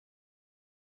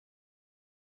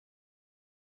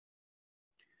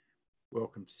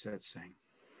Welcome to Satsang.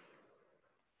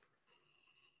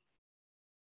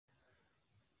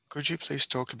 Could you please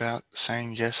talk about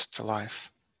saying yes to life?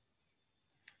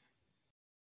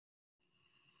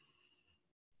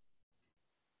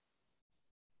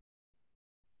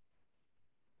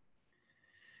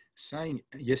 Saying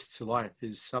yes to life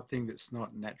is something that's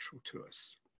not natural to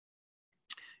us.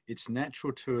 It's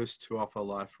natural to us to offer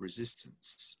life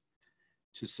resistance,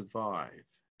 to survive,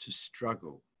 to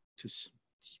struggle, to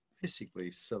basically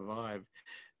survive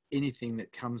anything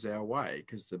that comes our way,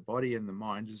 because the body and the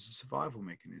mind is a survival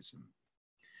mechanism.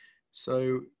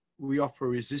 So we offer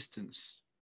resistance.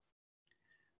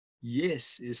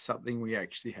 Yes is something we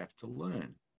actually have to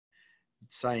learn.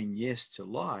 Saying yes to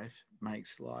life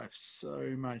makes life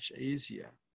so much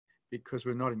easier because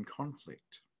we're not in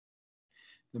conflict.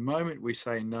 The moment we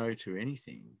say no to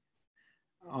anything,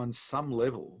 on some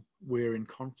level, we're in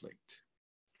conflict,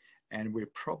 and we're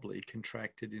probably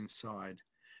contracted inside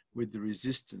with the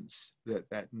resistance that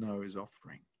that no is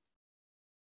offering.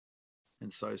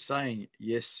 And so saying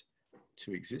yes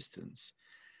to existence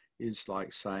is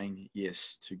like saying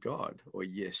yes to God, or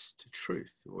yes to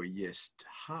truth, or yes to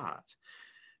heart,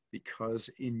 because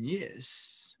in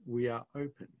yes, we are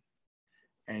open,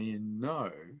 and in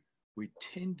no, we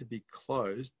tend to be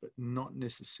closed, but not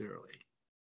necessarily.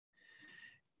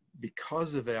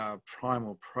 Because of our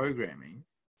primal programming,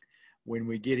 when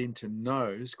we get into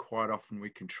no's, quite often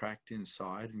we contract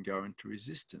inside and go into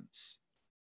resistance.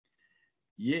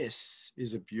 Yes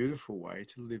is a beautiful way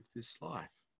to live this life.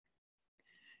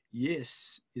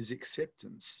 Yes is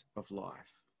acceptance of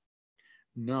life.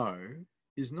 No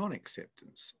is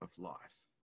non-acceptance of life.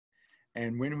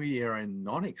 And when we are in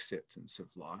non-acceptance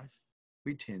of life,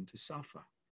 we tend to suffer.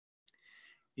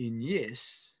 In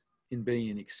yes, in being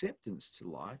in acceptance to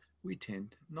life, we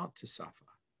tend not to suffer.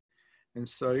 And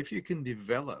so if you can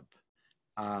develop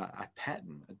a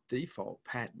pattern, a default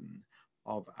pattern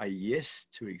of a yes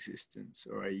to existence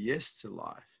or a yes to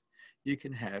life, you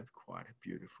can have quite a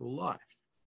beautiful life.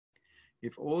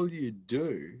 If all you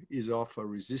do is offer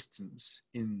resistance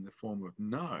in the form of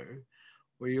no,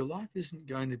 well, your life isn't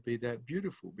going to be that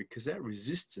beautiful, because that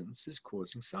resistance is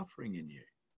causing suffering in you.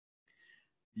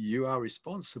 You are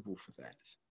responsible for that,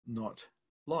 not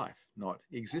life, not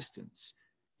existence.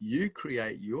 You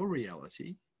create your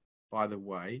reality by the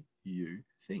way you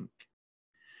think.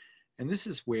 And this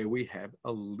is where we have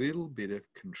a little bit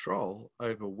of control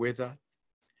over whether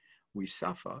we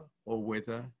suffer or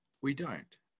whether we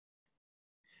don't.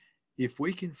 If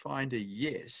we can find a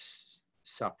yes,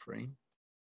 suffering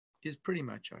is pretty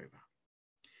much over.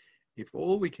 If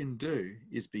all we can do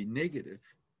is be negative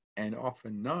and offer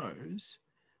no's,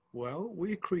 well,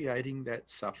 we're creating that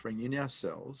suffering in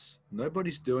ourselves.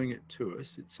 Nobody's doing it to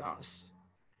us, it's us.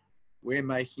 We're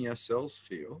making ourselves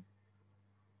feel.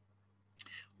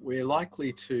 We're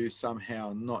likely to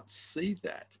somehow not see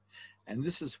that. And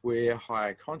this is where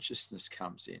higher consciousness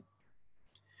comes in.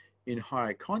 In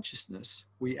higher consciousness,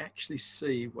 we actually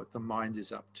see what the mind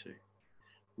is up to.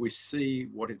 We see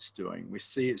what it's doing. We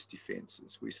see its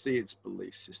defenses. We see its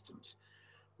belief systems.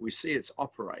 We see its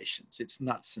operations, its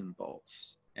nuts and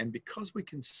bolts. And because we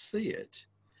can see it,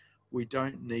 we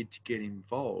don't need to get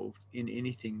involved in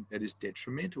anything that is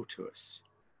detrimental to us.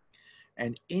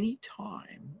 And any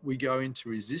time we go into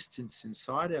resistance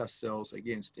inside ourselves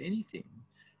against anything,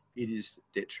 it is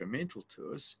detrimental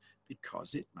to us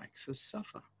because it makes us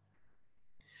suffer.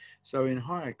 So in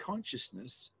higher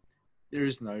consciousness, there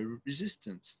is no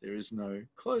resistance, there is no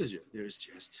closure, there is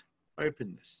just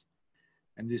openness.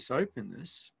 And this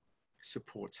openness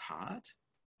supports heart,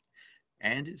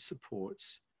 and it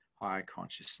supports higher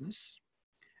consciousness,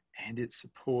 and it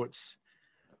supports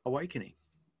awakening.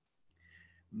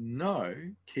 No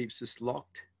keeps us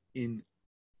locked in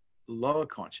lower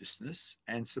consciousness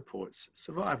and supports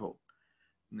survival.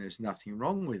 And there's nothing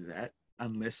wrong with that,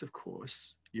 unless, of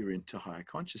course, you're into higher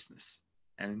consciousness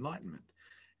and enlightenment.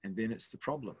 And then it's the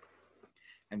problem.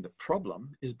 And the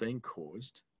problem is being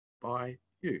caused by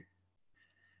you.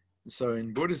 And so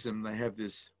in Buddhism, they have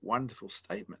this wonderful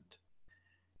statement,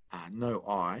 no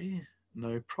I,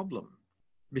 no problem,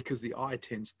 because the I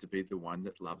tends to be the one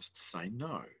that loves to say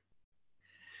no.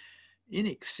 In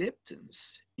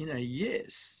acceptance, in a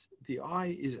yes, the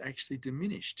I is actually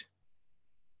diminished.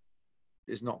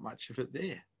 There's not much of it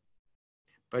there.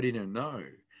 But in a no,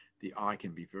 the I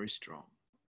can be very strong,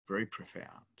 very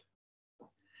profound.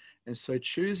 And so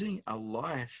choosing a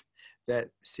life that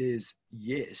says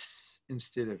yes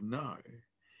instead of no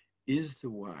is the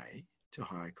way to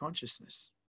higher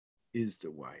consciousness, is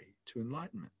the way to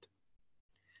enlightenment,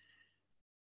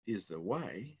 is the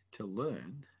way to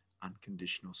learn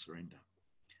unconditional surrender,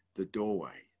 the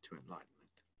doorway to enlightenment.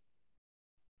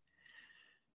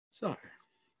 So,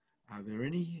 are there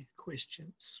any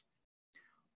questions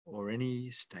or any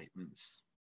statements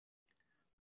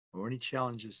or any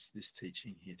challenges to this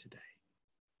teaching here today?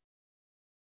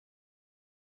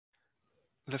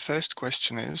 The first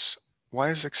question is, why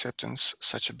is acceptance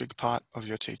such a big part of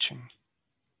your teaching?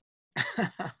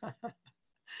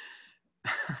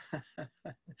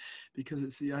 Because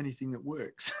it's the only thing that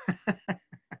works.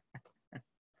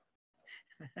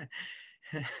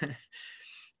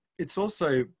 It's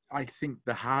also, I think,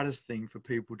 the hardest thing for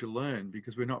people to learn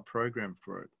because we're not programmed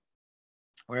for it.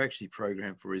 We're actually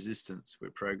programmed for resistance.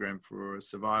 We're programmed for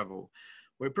survival.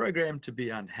 We're programmed to be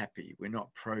unhappy. We're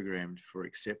not programmed for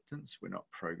acceptance. We're not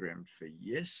programmed for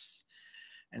yes.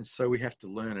 And so we have to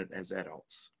learn it as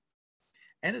adults.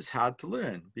 And it's hard to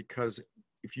learn because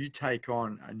if you take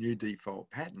on a new default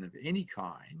pattern of any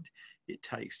kind, it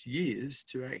takes years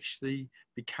to actually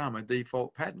become a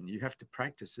default pattern. You have to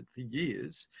practice it for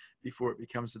years before it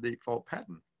becomes a default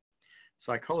pattern.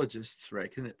 Psychologists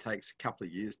reckon it takes a couple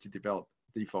of years to develop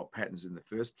default patterns in the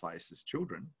first place as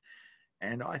children.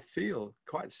 And I feel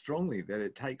quite strongly that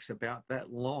it takes about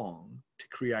that long to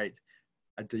create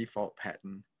a default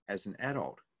pattern as an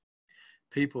adult.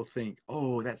 People think,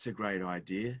 oh, that's a great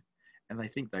idea. And they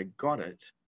think they got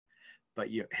it, but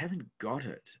you haven't got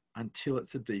it until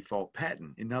it's a default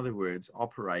pattern. In other words,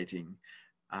 operating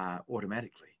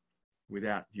automatically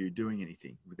without you doing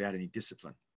anything, without any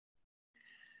discipline.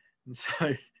 And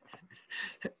so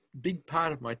big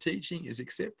part of my teaching is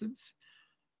acceptance.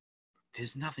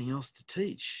 There's nothing else to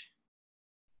teach.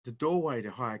 The doorway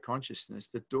to higher consciousness,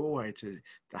 the doorway to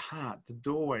the heart, the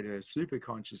doorway to super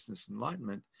consciousness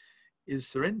enlightenment is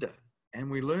surrender. And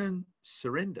we learn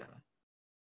surrender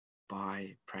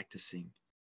by practicing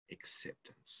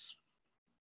acceptance.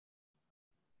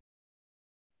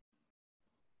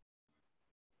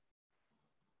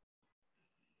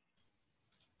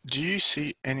 Do you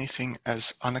see anything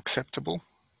as unacceptable?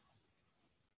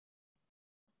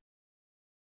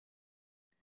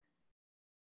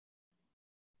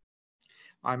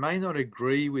 I may not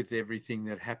agree with everything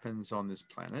that happens on this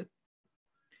planet,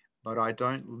 but I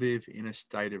don't live in a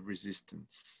state of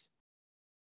resistance.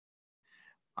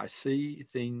 I see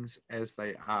things as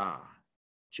they are,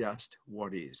 just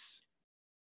what is.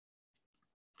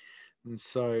 And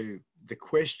so the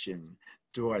question,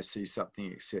 do I see something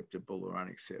acceptable or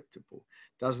unacceptable,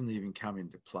 doesn't even come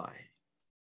into play.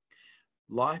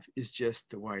 Life is just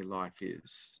the way life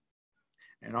is.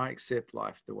 And I accept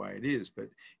life the way it is, but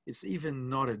it's even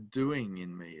not a doing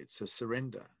in me, it's a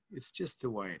surrender. It's just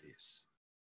the way it is.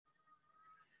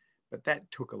 But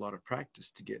that took a lot of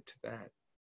practice to get to that,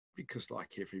 because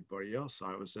like everybody else,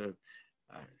 I was a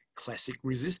classic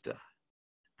resistor,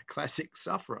 a classic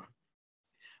sufferer.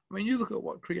 I mean, you look at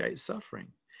what creates suffering.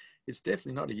 It's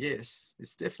definitely not a yes.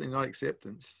 It's definitely not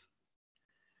acceptance.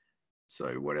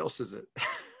 So what else is it?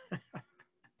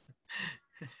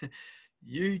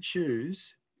 You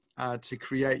choose to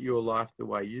create your life the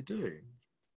way you do.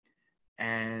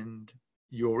 And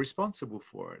you're responsible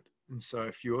for it. And so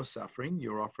if you're suffering,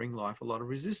 you're offering life a lot of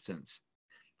resistance.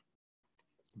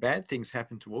 Bad things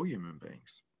happen to all human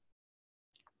beings.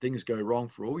 Things go wrong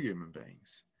for all human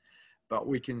beings. But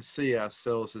we can see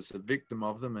ourselves as a victim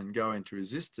of them and go into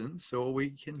resistance, or we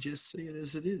can just see it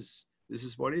as it is. This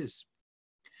is what is.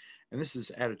 And this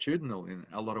is attitudinal in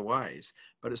a lot of ways,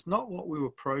 but it's not what we were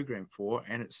programmed for,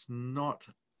 and it's not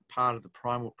part of the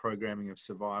primal programming of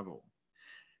survival.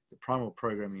 The primal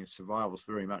programming of survival is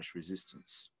very much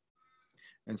resistance.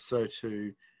 And so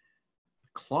to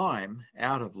climb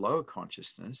out of lower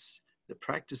consciousness, the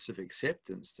practice of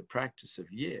acceptance, the practice of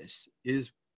yes,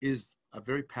 is a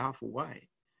very powerful way.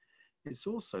 It's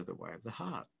also the way of the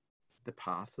heart, the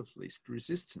path of least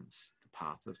resistance, the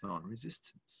path of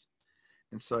non-resistance.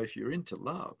 And so if you're into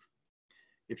love,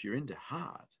 if you're into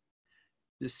heart,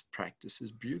 this practice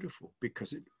is beautiful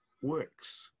because it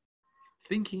works.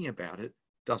 Thinking about it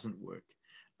doesn't work.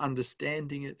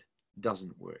 Understanding it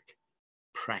doesn't work.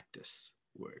 Practice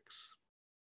works.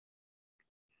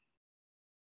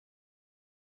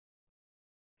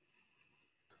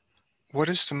 What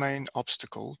is the main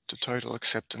obstacle to total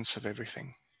acceptance of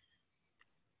everything?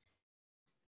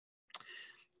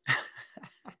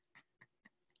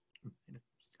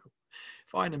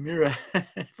 Find a mirror,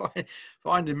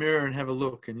 find a mirror and have a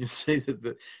look, and you'll see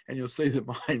that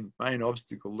my main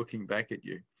obstacle looking back at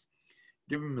you.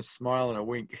 Give him a smile and a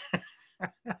wink.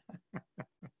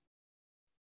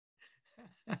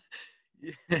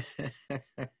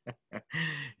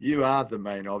 You are the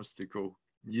main obstacle.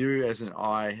 You as an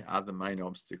I are the main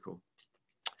obstacle.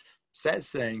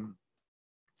 Satsang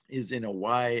is in a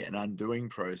way an undoing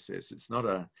process. It's not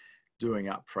a doing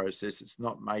up process. It's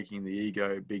not making the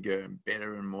ego bigger and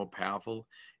better and more powerful.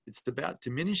 It's about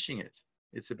diminishing it.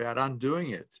 It's about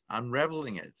undoing it,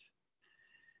 unraveling it.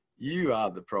 You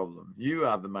are the problem. You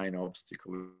are the main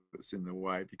obstacle that's in the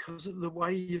way because of the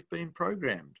way you've been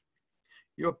programmed.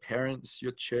 Your parents,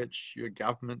 your church, your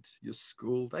government, your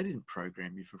school, they didn't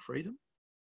program you for freedom.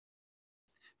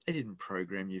 They didn't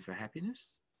program you for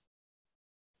happiness.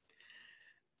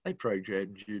 They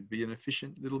programmed you to be an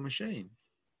efficient little machine.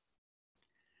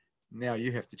 Now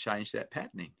you have to change that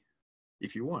patterning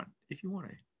if you want to.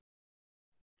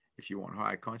 If you want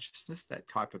higher consciousness, that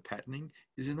type of patterning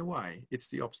is in the way. It's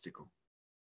the obstacle.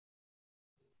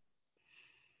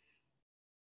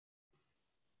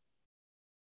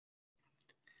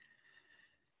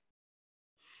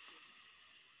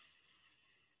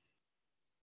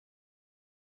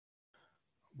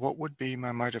 What would be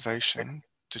my motivation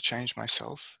to change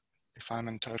myself if I'm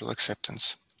in total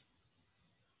acceptance?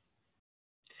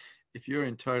 If you're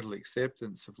in total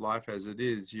acceptance of life as it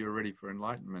is, you're ready for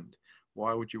enlightenment.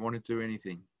 Why would you want to do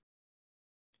anything?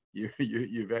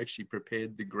 You've actually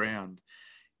prepared the ground.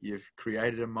 You've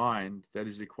created a mind that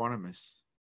is equanimous,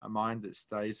 a mind that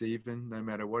stays even no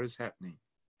matter what is happening.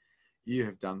 You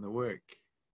have done the work.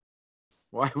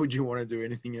 Why would you want to do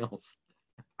anything else?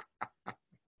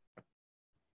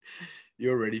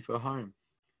 You're ready for home.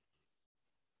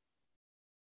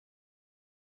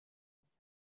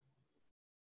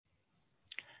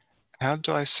 How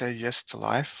do I say yes to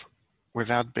life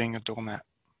without being a doormat?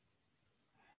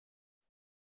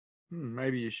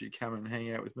 Maybe you should come and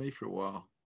hang out with me for a while.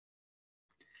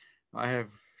 I have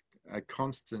a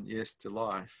constant yes to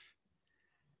life.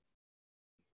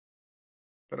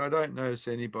 But I don't notice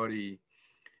anybody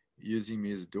using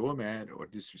me as a doormat or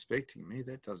disrespecting me.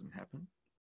 That doesn't happen.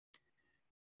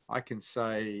 I can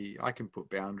put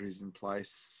boundaries in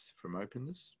place from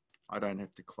openness. I don't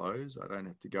have to close. I don't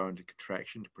have to go into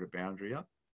contraction to put a boundary up.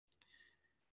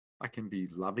 I can be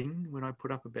loving when I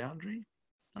put up a boundary.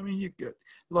 I mean, a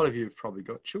lot of you have probably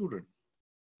got children.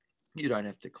 You don't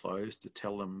have to close to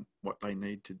tell them what they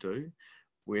need to do,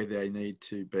 where they need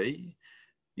to be.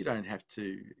 You don't have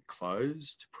to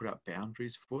close to put up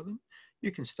boundaries for them.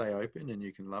 You can stay open and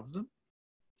you can love them.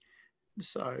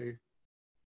 So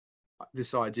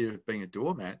this idea of being a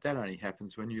doormat, that only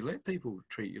happens when you let people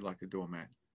treat you like a doormat.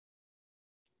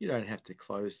 You don't have to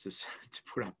close to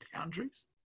put up boundaries.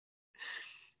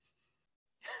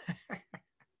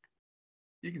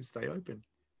 You can stay open.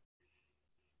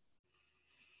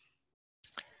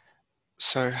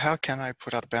 So how can I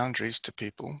put up boundaries to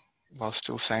people while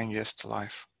still saying yes to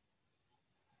life?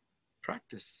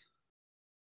 Practice.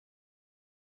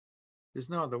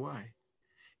 There's no other way.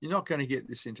 You're not going to get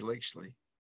this intellectually.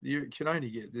 You can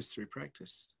only get this through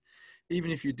practice.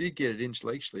 Even if you did get it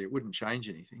intellectually, it wouldn't change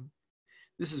anything.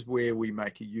 This is where we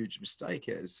make a huge mistake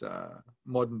as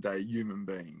modern day human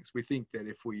beings. We think that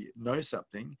if we know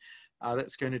something,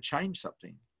 that's going to change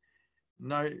something.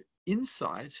 No,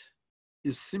 insight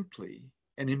is simply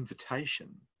an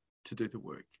invitation to do the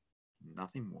work,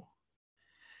 nothing more.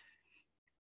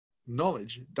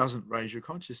 Knowledge doesn't raise your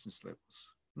consciousness levels.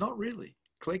 Not really.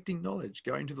 Collecting knowledge,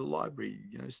 going to the library,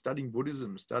 studying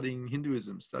Buddhism, studying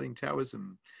Hinduism, studying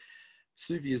Taoism,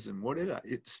 Sufism, whatever.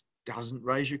 It doesn't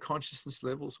raise your consciousness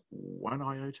levels one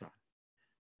iota.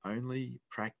 Only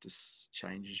practice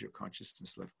changes your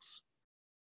consciousness levels.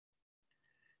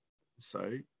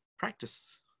 So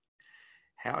practice.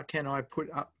 How can I put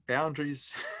up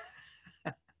boundaries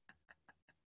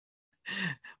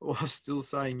while still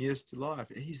saying yes to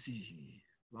life? Easy.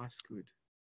 Life's good.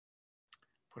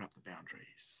 Put up the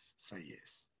boundaries. Say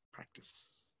yes.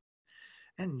 Practice.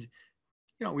 And,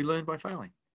 we learn by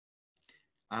failing.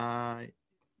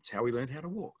 It's how we learned how to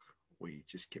walk. We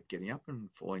just kept getting up and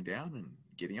falling down and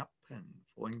getting up and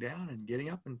falling down and getting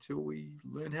up until we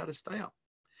learn how to stay up.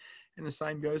 And the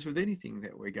same goes with anything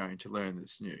that we're going to learn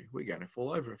that's new. We're going to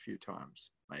fall over a few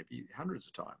times, maybe hundreds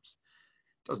of times.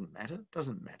 Doesn't matter.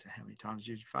 Doesn't matter how many times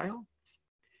you fail.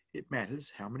 It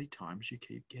matters how many times you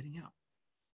keep getting up.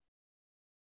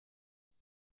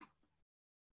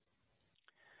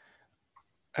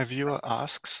 A viewer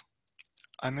asks,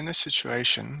 I'm in a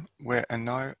situation where a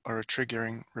no or a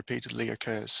triggering repeatedly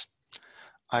occurs.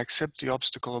 I accept the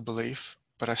obstacle or belief,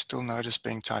 but I still notice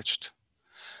being touched.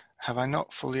 Have I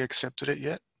not fully accepted it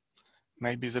yet?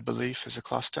 Maybe the belief is a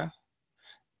cluster?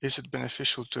 Is it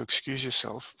beneficial to excuse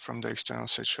yourself from the external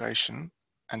situation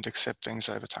and accept things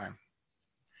over time?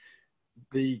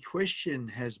 The question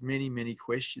has many, many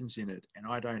questions in it, and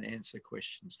I don't answer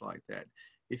questions like that.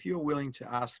 If you're willing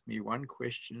to ask me one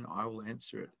question, I will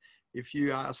answer it. If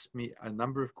you ask me a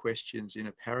number of questions in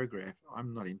a paragraph,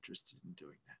 I'm not interested in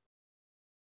doing that.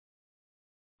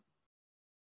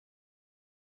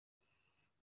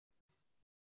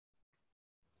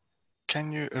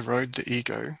 Can you erode the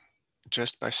ego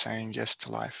just by saying yes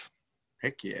to life?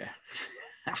 Heck yeah.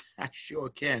 I sure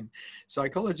can.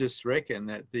 Psychologists reckon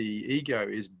that the ego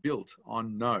is built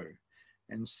on no.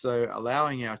 And so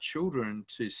allowing our children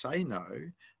to say no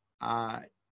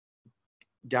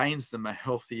gains them a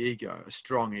healthy ego, a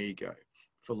strong ego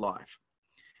for life.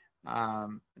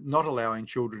 Not allowing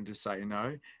children to say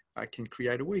no can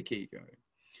create a weak ego.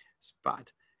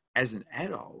 But as an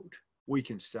adult, we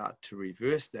can start to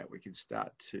reverse that. We can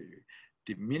start to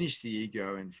diminish the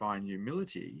ego and find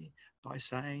humility by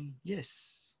saying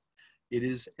yes. It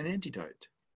is an antidote.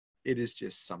 It is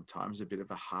just sometimes a bit of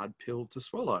a hard pill to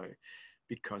swallow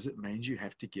because it means you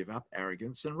have to give up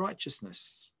arrogance and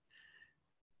righteousness.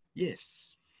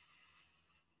 Yes.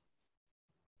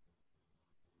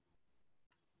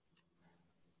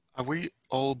 Are we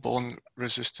all born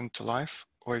resistant to life,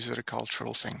 or is it a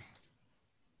cultural thing?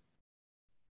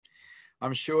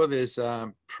 I'm sure there's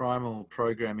primal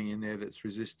programming in there that's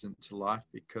resistant to life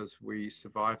because we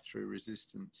survive through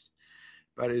resistance.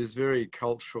 But it is very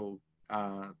cultural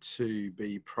to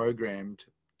be programmed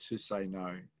to say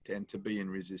no and to be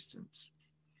in resistance.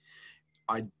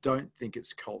 I don't think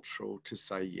it's cultural to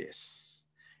say yes.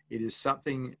 It is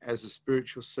something as a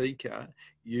spiritual seeker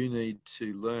you need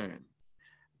to learn.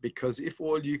 Because if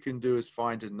all you can do is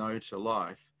find a no to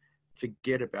life,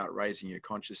 forget about raising your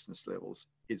consciousness levels.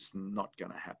 It's not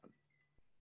going to happen.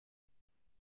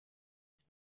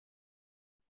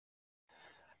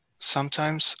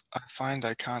 Sometimes I find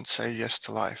I can't say yes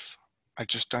to life. I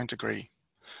just don't agree.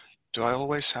 Do I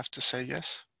always have to say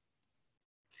yes?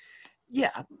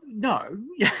 Yeah, no.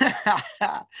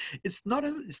 It's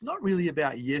not really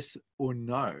about yes or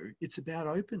no. It's about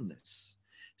openness.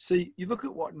 See, you look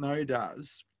at what no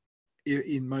does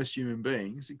in most human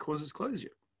beings, it causes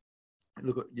closure.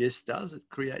 Look what yes does, it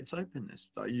creates openness.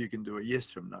 So you can do a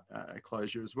yes from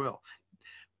closure as well.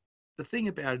 The thing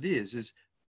about it is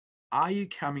are you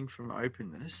coming from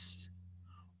openness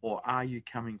or are you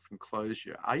coming from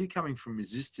closure? Are you coming from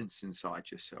resistance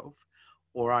inside yourself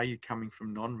or are you coming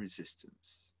from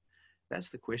non-resistance? That's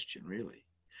the question, really,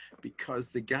 because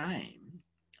the game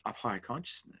of higher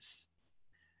consciousness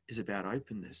is about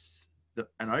openness.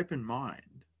 An open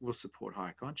mind will support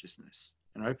higher consciousness.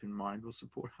 An open mind will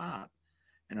support heart.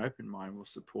 An open mind will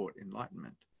support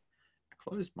enlightenment. A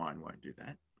closed mind won't do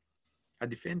that. A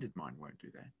defended mind won't do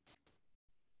that.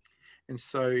 And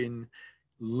so in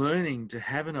learning to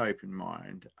have an open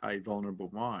mind, a vulnerable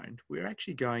mind, we're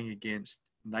actually going against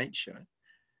nature,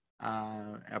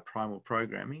 our primal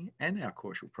programming and our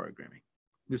causal programming.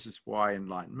 This is why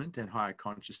enlightenment and higher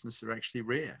consciousness are actually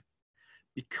rare,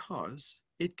 because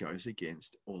it goes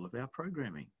against all of our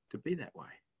programming to be that way.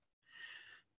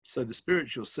 So the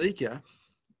spiritual seeker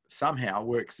somehow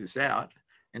works this out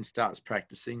and starts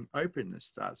practicing openness,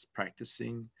 starts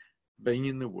practicing being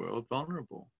in the world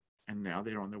vulnerable. And now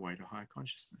they're on their way to higher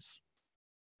consciousness.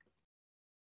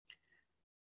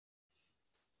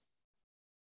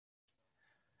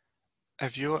 A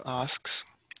viewer asks,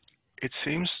 it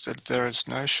seems that there is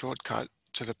no shortcut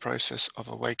to the process of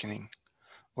awakening,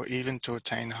 or even to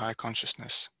attain high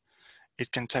consciousness.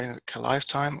 It can take a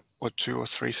lifetime or 2,000 or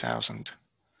 3,000.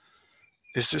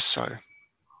 Is this so?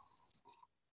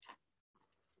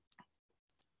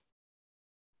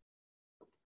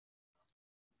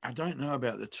 I don't know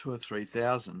about the 2,000 or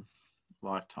 3,000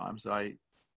 lifetimes.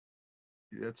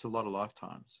 That's a lot of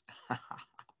lifetimes.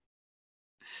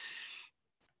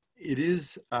 It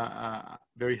is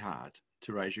very hard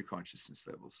to raise your consciousness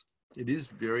levels. It is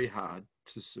very hard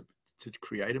to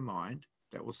create a mind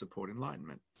that will support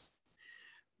enlightenment.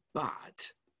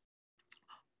 But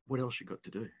what else you got to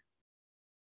do?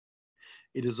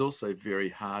 It is also very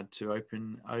hard to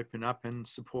open up and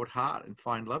support heart and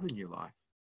find love in your life.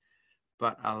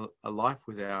 But a life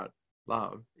without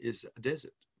love is a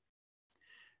desert.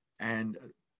 And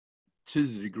to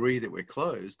the degree that we're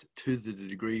closed, to the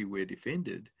degree we're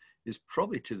defended, is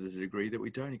probably to the degree that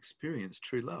we don't experience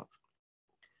true love.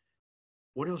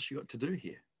 What else you got to do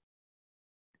here?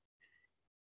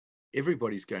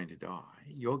 Everybody's going to die.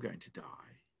 You're going to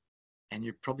die. And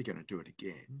you're probably going to do it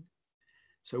again.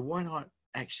 So why not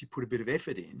actually put a bit of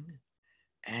effort in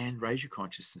and raise your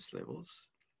consciousness levels,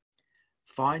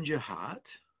 find your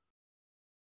heart,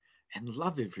 and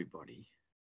love everybody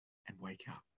and wake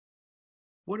up?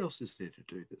 What else is there to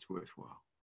do that's worthwhile?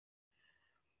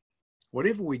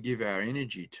 Whatever we give our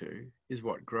energy to is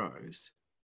what grows.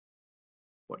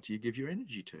 What do you give your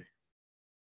energy to?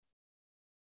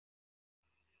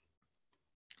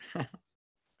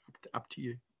 Up to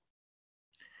you.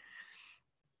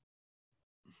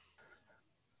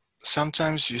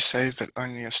 Sometimes you say that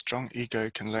only a strong ego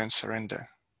can learn surrender.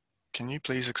 Can you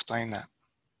please explain that?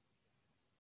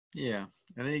 Yeah,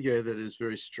 an ego that is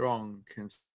very strong can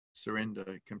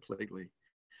surrender completely.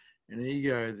 An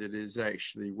ego that is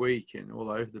actually weak and all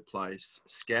over the place,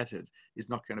 scattered, is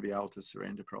not going to be able to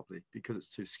surrender properly because it's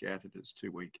too scattered, it's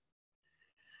too weak.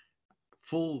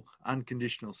 Full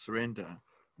unconditional surrender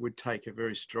would take a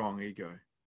very strong ego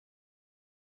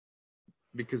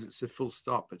because it's a full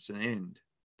stop, it's an end.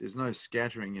 There's no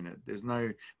scattering in it. There's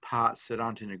no parts that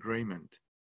aren't in agreement.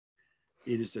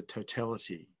 It is a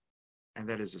totality, and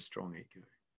that is a strong ego.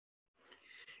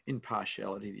 In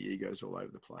partiality, the ego is all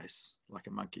over the place, like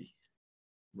a monkey,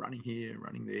 running here,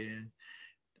 running there,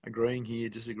 agreeing here,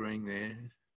 disagreeing there,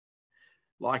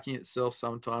 liking itself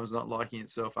sometimes, not liking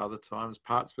itself other times,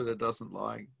 parts that it doesn't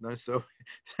like, no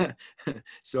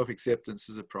self-acceptance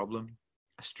is a problem.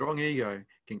 A strong ego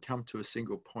can come to a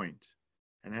single point,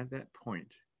 and at that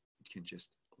point, it can just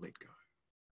let go.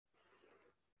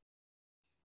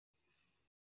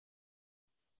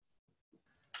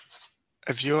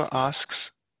 A viewer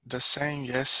asks, does saying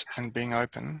yes and being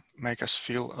open make us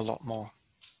feel a lot more?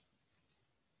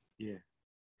 Yeah.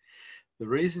 The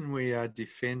reason we are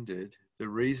defended, the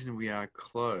reason we are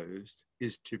closed,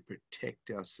 is to protect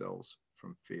ourselves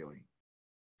from feeling.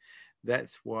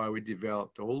 That's why we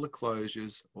developed all the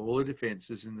closures, all the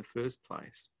defenses in the first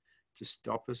place, to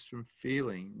stop us from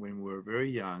feeling, when we were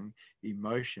very young,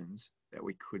 emotions that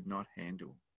we could not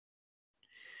handle.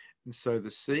 And so the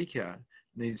seeker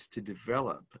needs to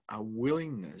develop a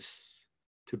willingness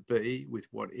to be with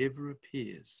whatever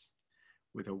appears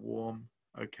with a warm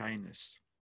okayness.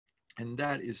 And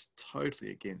that is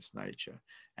totally against nature.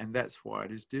 And that's why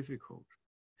it is difficult.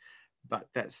 But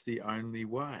that's the only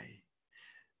way.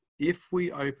 If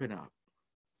we open up,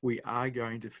 we are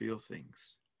going to feel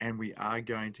things and we are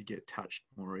going to get touched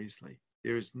more easily.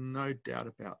 There is no doubt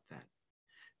about that.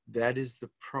 That is the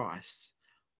price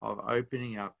of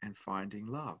opening up and finding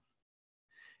love.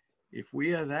 If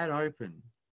we are that open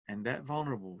and that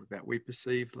vulnerable that we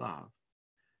perceive love,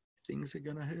 things are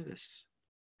going to hurt us.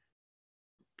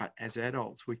 But as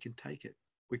adults, we can take it.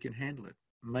 We can handle it.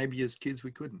 Maybe as kids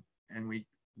we couldn't. And we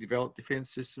develop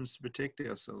defense systems to protect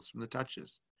ourselves from the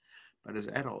touches. But as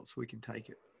adults, we can take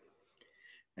it.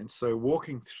 And so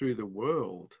walking through the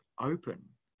world open,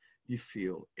 you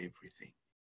feel everything.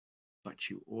 But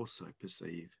you also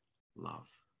perceive love.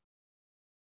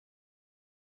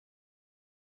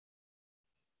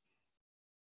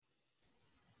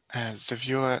 The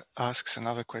viewer asks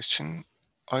another question.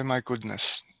 Oh my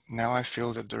goodness, now I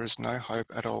feel that there is no hope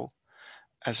at all,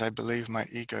 as I believe my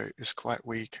ego is quite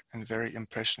weak and very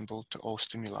impressionable to all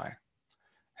stimuli.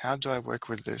 How do I work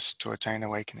with this to attain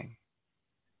awakening?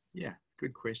 Yeah,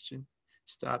 good question.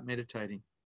 Start meditating.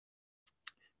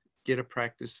 Get a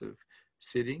practice of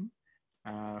sitting,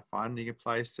 finding a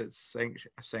place that's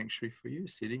a sanctuary for you,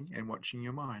 sitting and watching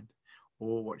your mind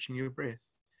or watching your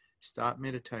breath. Start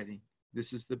meditating.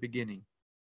 This is the beginning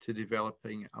to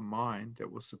developing a mind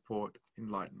that will support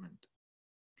enlightenment.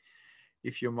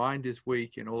 If your mind is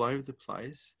weak and all over the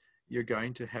place, you're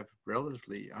going to have a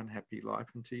relatively unhappy life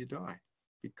until you die,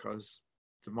 because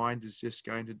the mind is just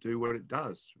going to do what it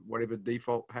does, whatever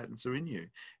default patterns are in you.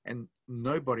 And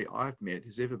nobody I've met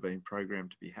has ever been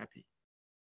programmed to be happy.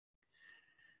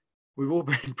 We've all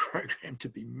been programmed to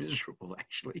be miserable,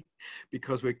 actually,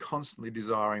 because we're constantly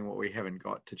desiring what we haven't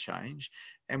got to change,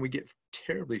 and we get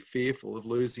terribly fearful of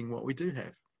losing what we do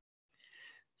have.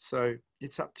 So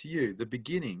it's up to you. The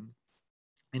beginning,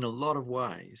 in a lot of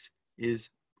ways, is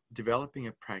developing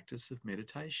a practice of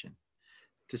meditation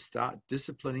to start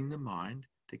disciplining the mind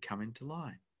to come into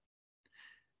line.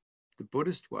 The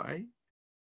Buddhist way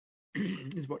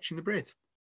is watching the breath.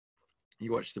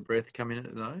 You watch the breath come in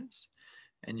at the nose,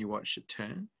 and you watch it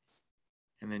turn,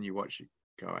 and then you watch it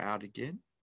go out again,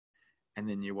 and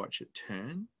then you watch it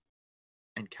turn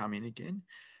and come in again,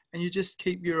 and you just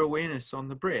keep your awareness on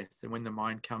the breath. And when the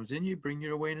mind comes in, you bring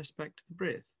your awareness back to the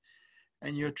breath.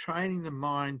 And you're training the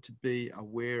mind to be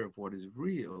aware of what is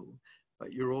real,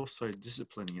 but you're also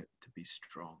disciplining it to be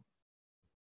strong.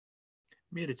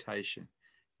 Meditation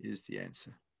is the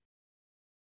answer.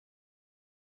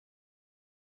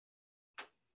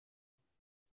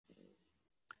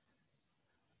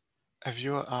 A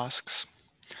viewer asks,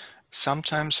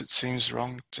 sometimes it seems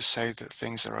wrong to say that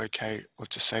things are okay, or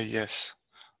to say yes,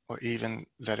 or even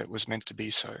that it was meant to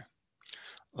be so.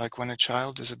 Like when a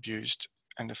child is abused,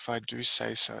 and if I do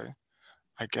say so,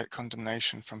 I get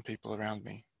condemnation from people around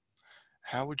me.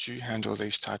 How would you handle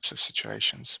these types of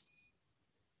situations?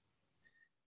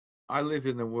 I live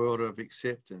in the world of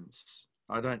acceptance.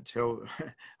 I don't tell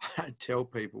I don't tell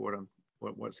people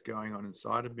what's going on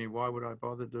inside of me. Why would I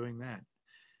bother doing that?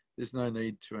 There's no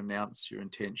need to announce your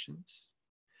intentions.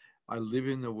 I live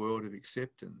in the world of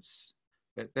acceptance.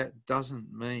 But that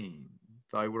doesn't mean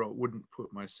that I wouldn't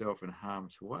put myself in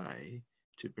harm's way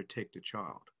to protect a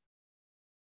child.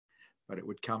 But it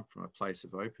would come from a place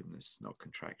of openness, not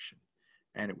contraction.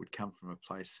 And it would come from a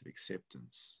place of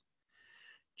acceptance.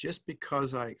 Just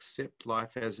because I accept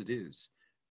life as it is,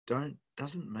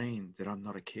 doesn't mean that I'm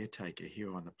not a caretaker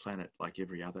here on the planet like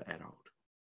every other adult.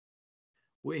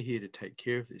 We're here to take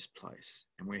care of this place,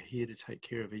 and we're here to take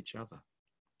care of each other.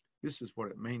 This is what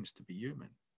it means to be human.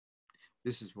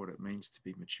 This is what it means to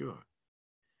be mature.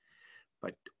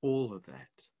 But all of that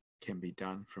can be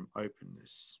done from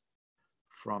openness,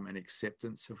 from an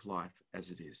acceptance of life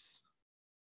as it is.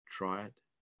 Try it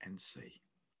and see.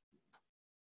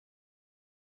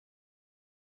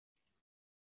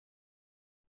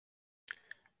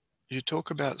 You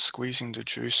talk about squeezing the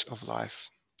juice of life.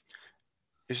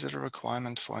 Is it a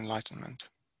requirement for enlightenment?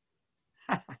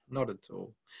 Not at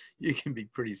all. You can be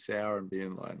pretty sour and be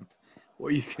enlightened,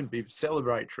 or you can be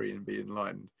celebratory and be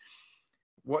enlightened.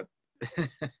 What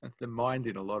the mind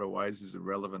in a lot of ways is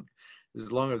irrelevant. As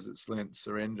long as it's learnt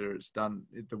surrender, it's done,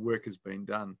 the work has been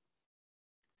done.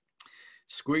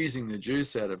 Squeezing the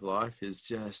juice out of life is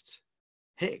just,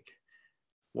 heck,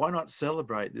 why not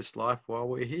celebrate this life while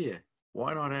we're here?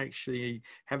 Why not actually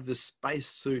have the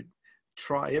spacesuit,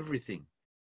 try everything,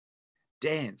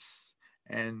 dance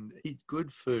and eat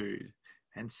good food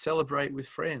and celebrate with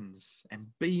friends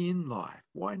and be in life?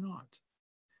 Why not?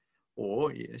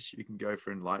 Or yes, you can go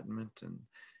for enlightenment and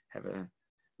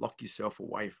lock yourself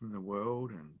away from the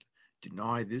world and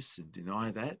deny this and deny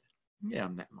that. Yeah,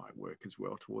 and that might work as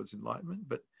well towards enlightenment,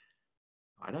 but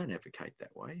I don't advocate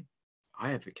that way.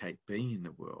 I advocate being in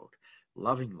the world,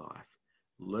 loving life,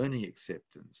 learning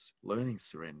acceptance, learning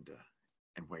surrender,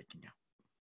 and waking up.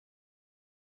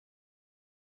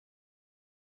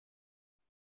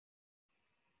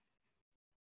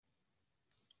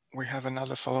 We have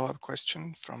another follow-up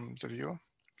question from the viewer.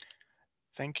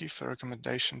 Thank you for a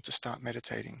recommendation to start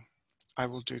meditating. I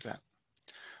will do that.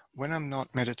 When I'm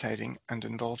not meditating and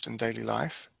involved in daily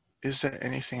life, is there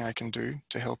anything I can do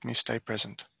to help me stay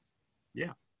present?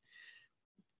 Yeah.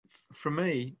 For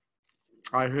me,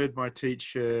 I heard my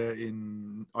teacher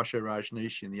in Osho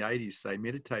Rajneesh in the 80s say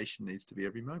meditation needs to be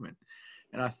every moment.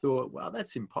 And I thought, well,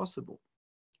 that's impossible.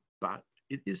 But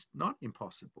it is not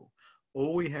impossible.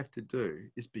 All we have to do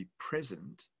is be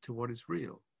present to what is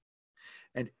real.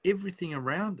 And everything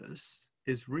around us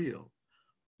is real.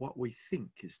 What we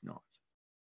think is not.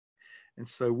 And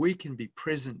so we can be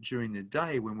present during the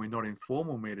day when we're not in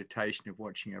formal meditation of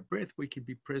watching our breath. We can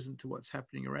be present to what's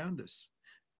happening around us.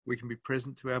 We can be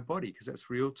present to our body because that's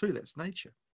real too. That's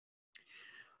nature.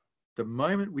 The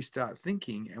moment we start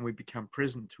thinking and we become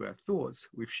present to our thoughts,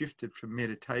 we've shifted from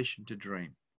meditation to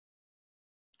dream.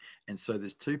 And so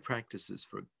there's two practices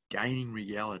for gaining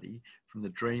reality from the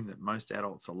dream that most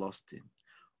adults are lost in.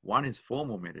 One is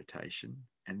formal meditation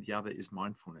and the other is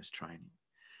mindfulness training.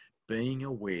 Being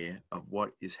aware of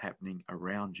what is happening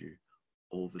around you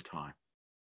all the time.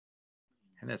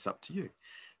 And that's up to you.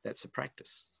 That's a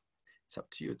practice. It's up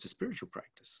to you. It's a spiritual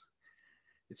practice.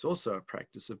 It's also a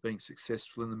practice of being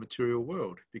successful in the material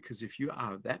world, because if you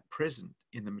are that present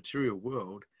in the material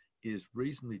world, it is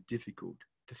reasonably difficult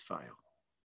to fail.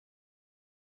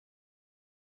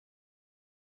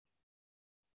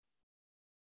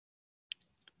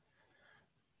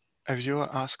 A viewer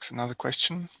asks another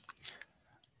question.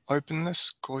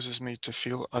 Openness causes me to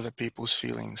feel other people's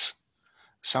feelings.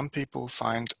 Some people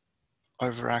find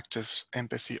overactive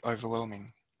empathy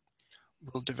overwhelming.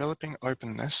 Will developing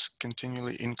openness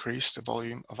continually increase the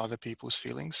volume of other people's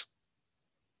feelings?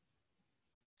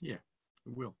 Yeah,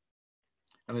 it will.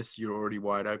 Unless you're already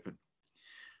wide open.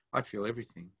 I feel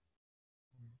everything.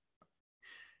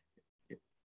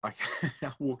 I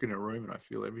walk in a room and I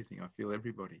feel everything. I feel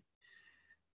everybody.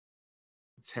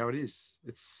 It's how it is.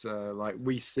 It's like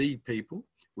we see people,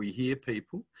 we hear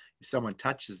people. If someone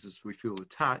touches us, we feel the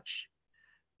touch.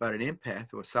 But an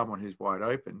empath or someone who's wide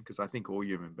open, because I think all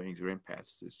human beings are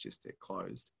empaths, it's just they're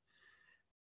closed.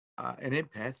 An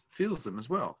empath feels them as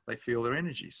well. They feel their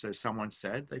energy. So someone's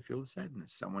sad, they feel the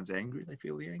sadness. Someone's angry, they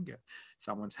feel the anger.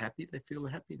 Someone's happy, they feel the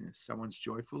happiness. Someone's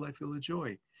joyful, they feel the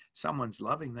joy. Someone's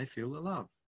loving, they feel the love.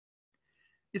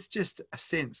 It's just a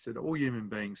sense that all human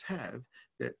beings have,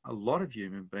 that a lot of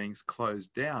human beings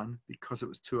closed down because it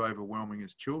was too overwhelming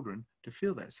as children to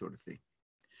feel that sort of thing.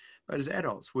 But as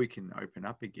adults, we can open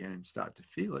up again and start to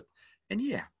feel it. And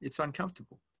yeah, it's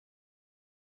uncomfortable.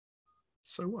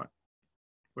 So what?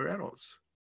 We're adults.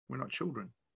 We're not children.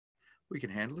 We can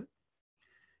handle it.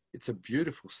 It's a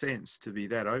beautiful sense to be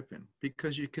that open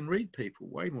because you can read people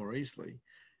way more easily.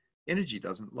 Energy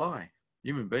doesn't lie.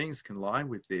 Human beings can lie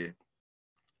with their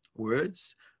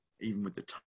words, even with the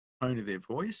tone of their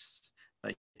voice.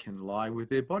 They can lie with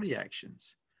their body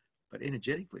actions, but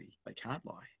energetically, they can't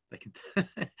lie. They can.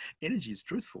 Energy is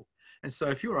truthful. And so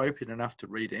if you're open enough to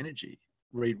read energy,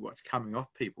 read what's coming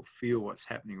off people, feel what's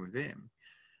happening with them,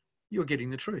 you're getting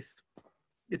the truth.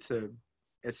 It's an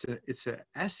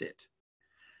asset.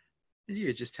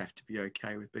 You just have to be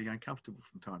okay with being uncomfortable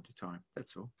from time to time.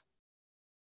 That's all.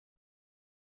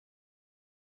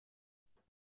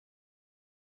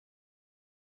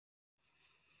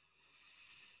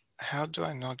 How do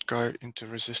I not go into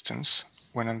resistance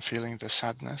when I'm feeling the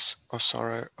sadness or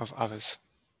sorrow of others?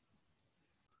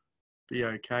 Be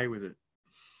okay with it.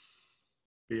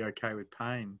 Be okay with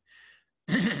pain.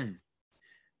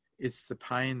 It's the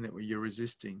pain that you're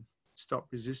resisting. Stop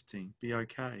resisting. Be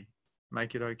okay.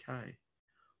 Make it okay.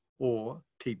 Or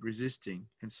keep resisting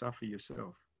and suffer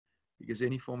yourself, because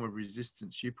any form of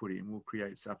resistance you put in will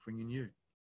create suffering in you.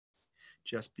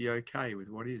 Just be okay with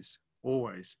what is.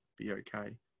 Always be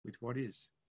okay with what is.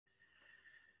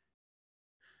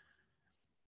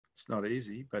 It's not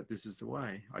easy, but this is the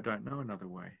way. I don't know another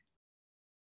way.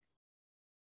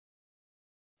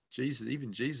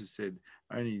 Even Jesus said,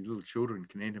 only little children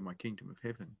can enter my kingdom of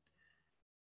heaven.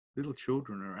 Little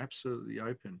children are absolutely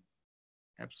open,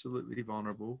 absolutely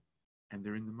vulnerable, and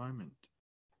they're in the moment.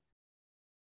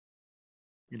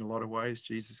 In a lot of ways,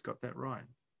 Jesus got that right.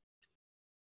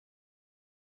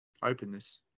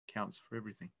 Openness counts for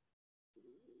everything.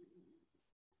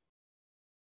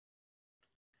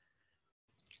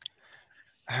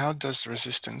 How does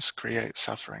resistance create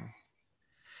suffering?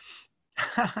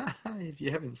 If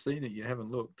you haven't seen it, you haven't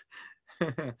looked.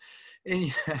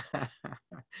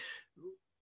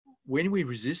 When we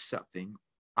resist something,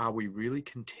 are we really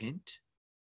content,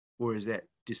 or is that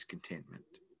discontentment?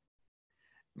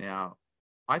 Now,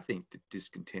 I think that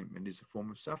discontentment is a form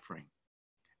of suffering,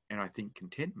 and I think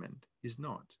contentment is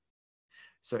not.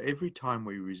 So every time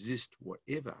we resist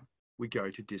whatever, we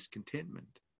go to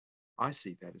discontentment. I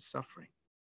see that as suffering.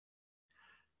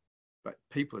 But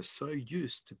people are so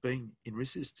used to being in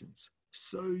resistance,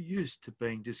 so used to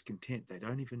being discontent, they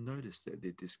don't even notice that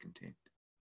they're discontent.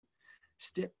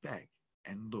 Step back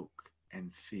and look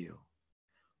and feel.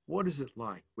 What is it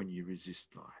like when you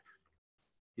resist life?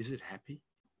 Is it happy?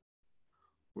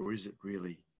 Or is it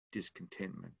really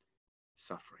discontentment,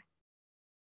 suffering?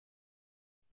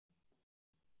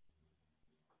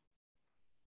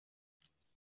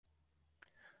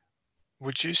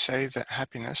 Would you say that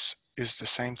happiness is the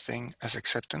same thing as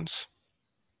acceptance?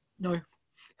 No,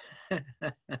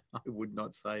 I would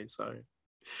not say so.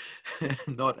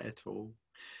 Not at all.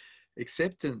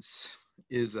 Acceptance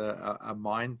is a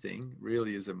mind thing,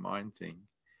 really is a mind thing.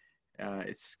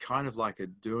 It's kind of like a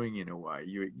doing in a way.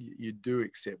 You do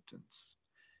acceptance.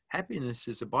 Happiness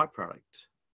is a byproduct.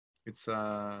 It's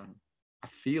a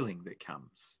feeling that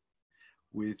comes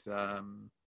with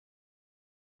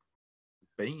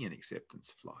being in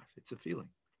acceptance of life. It's a feeling.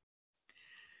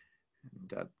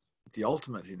 And the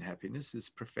ultimate in happiness is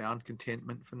profound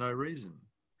contentment for no reason.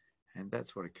 And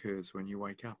that's what occurs when you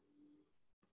wake up.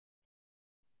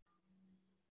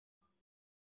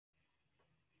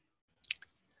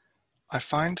 I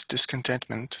find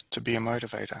discontentment to be a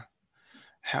motivator.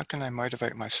 How can I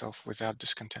motivate myself without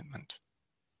discontentment?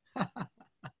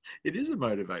 It is a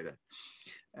motivator.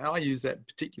 I use that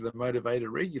particular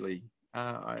motivator regularly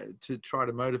to try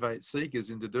to motivate seekers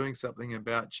into doing something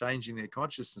about changing their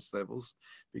consciousness levels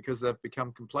because they've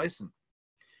become complacent.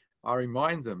 I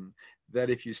remind them that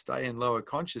if you stay in lower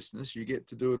consciousness, you get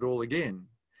to do it all again.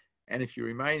 And if you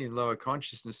remain in lower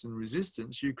consciousness and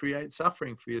resistance, you create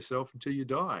suffering for yourself until you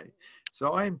die.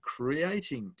 So I am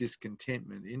creating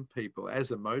discontentment in people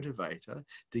as a motivator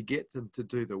to get them to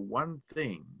do the one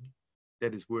thing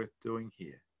that is worth doing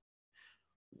here.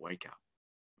 Wake up.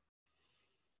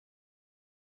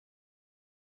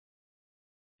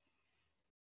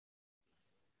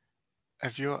 A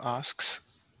viewer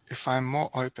asks, if I'm more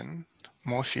open,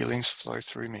 more feelings flow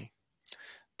through me.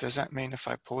 Does that mean if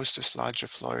I pause this larger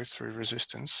flow through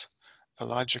resistance, a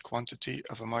larger quantity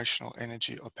of emotional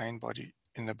energy or pain body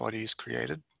in the body is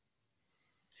created?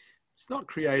 It's not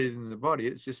created in the body,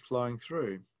 it's just flowing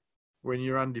through. When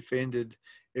you're undefended,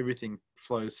 everything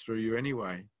flows through you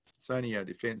anyway. It's only our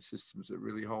defense systems that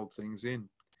really hold things in.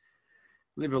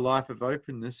 Live a life of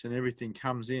openness and everything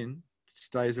comes in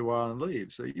stays a while and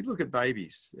leaves. So you look at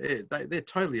babies, they're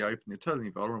totally open, they're totally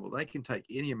vulnerable. They can take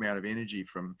any amount of energy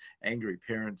from angry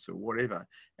parents or whatever,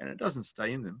 and it doesn't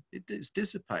stay in them. It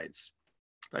dissipates.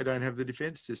 They don't have the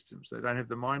defense systems. They don't have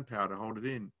the mind power to hold it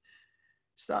in.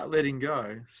 Start letting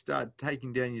go, start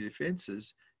taking down your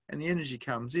defenses, and the energy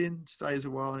comes in, stays a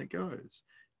while, and it goes.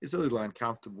 It's a little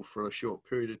uncomfortable for a short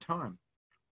period of time.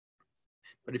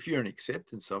 But if you're in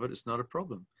acceptance of it, it's not a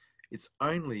problem. It's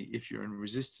only if you're in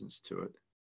resistance to it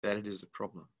that it is a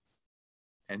problem.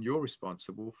 And you're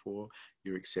responsible for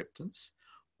your acceptance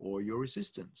or your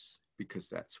resistance, because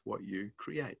that's what you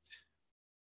create.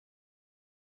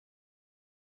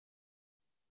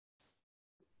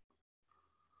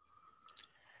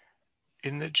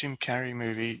 In the Jim Carrey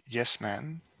movie Yes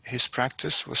Man, his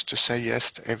practice was to say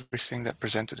yes to everything that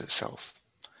presented itself.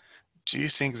 Do you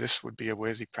think this would be a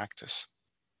worthy practice?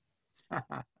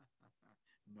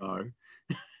 No,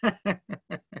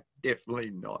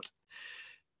 definitely not.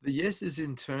 The yes is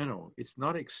internal. It's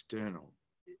not external.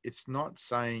 It's not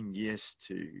saying yes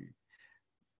to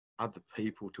other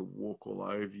people to walk all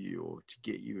over you or to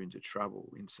get you into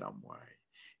trouble in some way.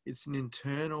 It's an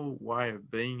internal way of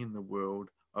being in the world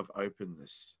of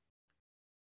openness.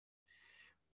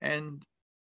 And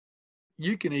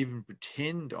you can even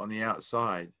pretend on the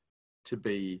outside to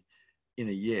be in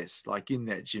a yes, like in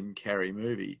that Jim Carrey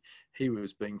movie. He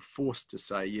was being forced to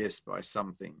say yes by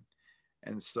something.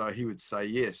 And so he would say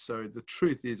yes. So the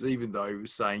truth is, even though he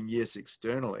was saying yes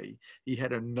externally, he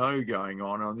had a no going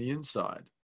on the inside.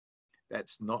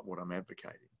 That's not what I'm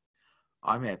advocating.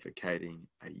 I'm advocating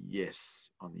a yes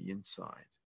on the inside.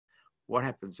 What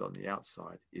happens on the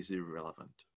outside is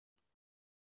irrelevant.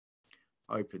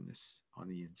 Openness on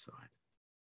the inside.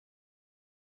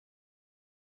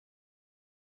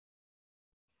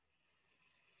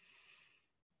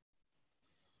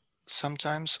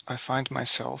 Sometimes I find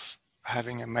myself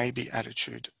having a maybe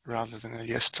attitude rather than a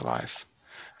yes to life,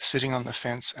 sitting on the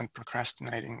fence and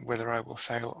procrastinating whether I will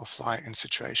fail or fly in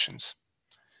situations.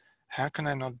 How can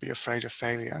I not be afraid of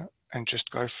failure and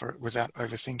just go for it without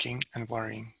overthinking and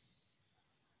worrying?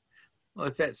 Well,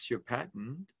 if that's your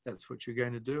pattern, that's what you're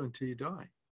going to do until you die.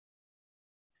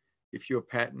 If your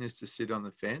pattern is to sit on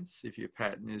the fence, if your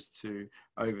pattern is to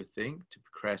overthink, to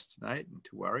procrastinate, and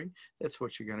to worry, that's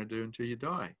what you're going to do until you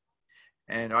die.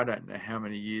 And I don't know how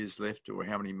many years left or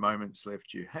how many moments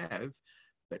left you have,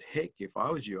 but heck, if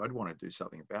I was you, I'd want to do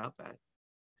something about that.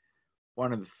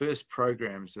 One of the first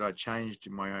programs that I changed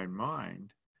in my own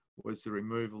mind was the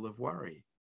removal of worry,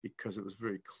 because it was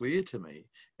very clear to me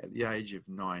at the age of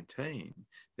 19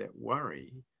 that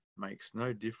worry makes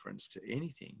no difference to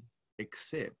anything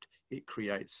except it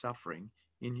creates suffering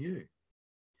in you.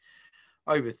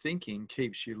 Overthinking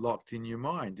keeps you locked in your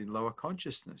mind in lower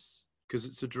consciousness because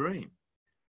it's a dream.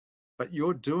 But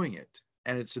you're doing it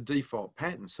and it's a default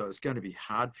pattern, so it's going to be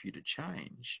hard for you to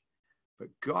change. But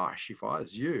gosh, if I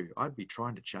was you, I'd be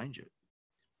trying to change it.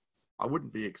 I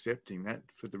wouldn't be accepting that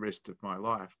for the rest of my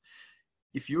life.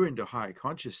 If you're into higher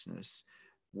consciousness,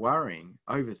 worrying,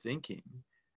 overthinking,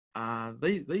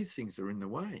 these things are in the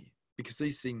way because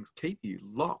these things keep you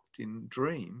locked in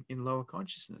dream in lower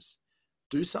consciousness.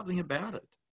 Do something about it.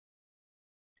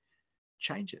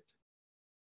 Change it.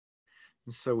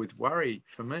 And so with worry,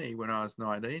 for me, when I was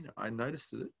 19, I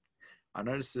noticed it. I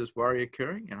noticed there was worry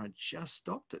occurring and I just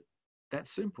stopped it.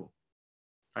 That's simple.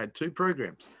 I had two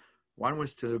programs. One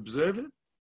was to observe it.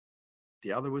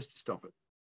 The other was to stop it.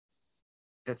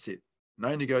 That's it.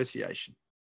 No negotiation.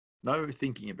 No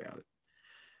thinking about it.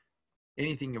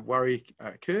 Anything of worry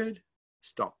occurred,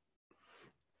 stop.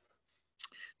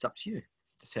 It's up to you.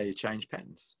 That's how you change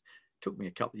patterns. It took me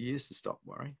a couple of years to stop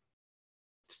worrying.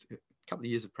 It's a couple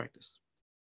of years of practice.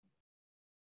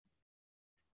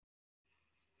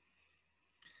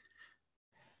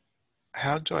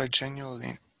 How do I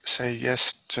genuinely say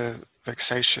yes to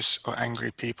vexatious or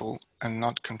angry people and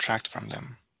not contract from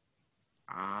them?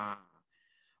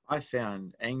 I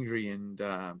found angry and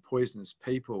poisonous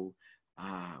people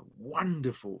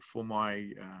wonderful for my,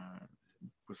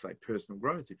 we'll say, personal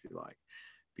growth, if you like,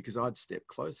 because I'd step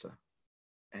closer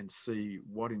and see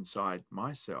what inside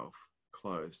myself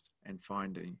closed and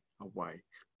finding a way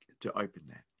to open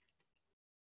that.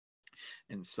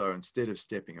 And so instead of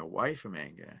stepping away from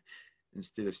anger,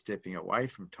 instead of stepping away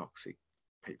from toxic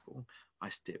people, I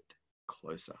stepped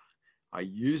closer. I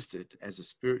used it as a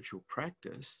spiritual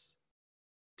practice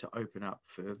to open up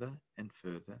further and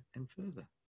further and further.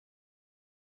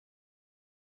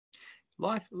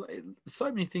 Life,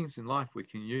 so many things in life we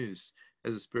can use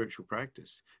as a spiritual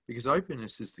practice because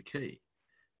openness is the key.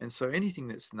 And so anything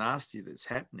that's nasty that's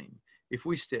happening, if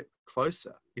we step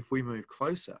closer, if we move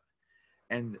closer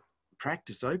and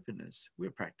practice openness, we're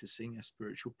practicing a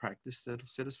spiritual practice that'll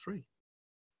set us free.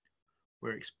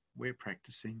 We're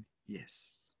practicing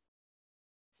yes.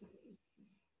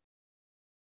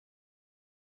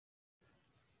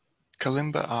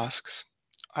 Kalimba asks,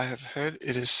 I have heard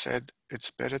it is said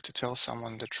it's better to tell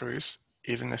someone the truth,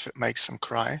 even if it makes them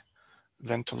cry,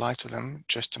 than to lie to them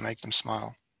just to make them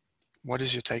smile. What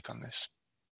is your take on this?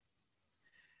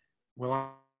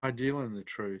 Well, I deal in the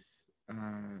truth.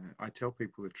 I tell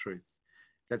people the truth.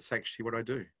 That's actually what I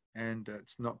do. And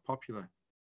it's not popular.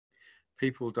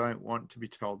 People don't want to be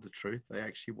told the truth. They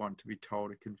actually want to be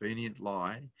told a convenient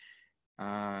lie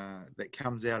that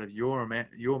comes out of your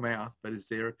mouth, but is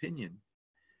their opinion.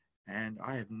 And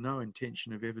I have no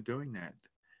intention of ever doing that.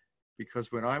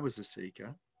 Because when I was a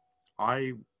seeker,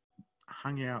 I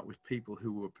hung out with people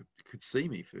who could see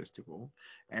me, first of all,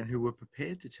 and who were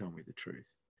prepared to tell me the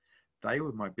truth. They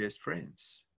were my best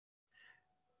friends.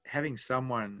 Having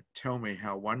someone tell me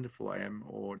how wonderful I am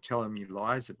or telling me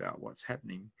lies about what's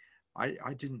happening, I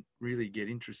didn't really get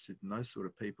interested in those sort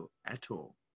of people at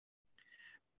all.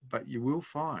 But you will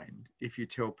find, if you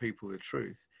tell people the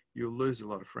truth, you'll lose a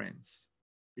lot of friends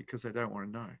because they don't want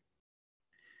to know.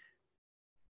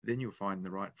 Then you'll find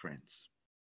the right friends,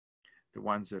 the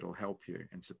ones that'll help you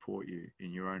and support you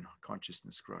in your own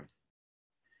consciousness growth.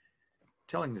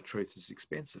 Telling the truth is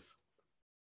expensive.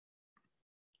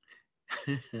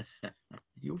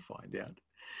 You'll find out.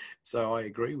 So I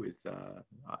agree with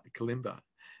Kalimba.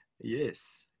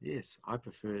 Yes, I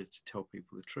prefer to tell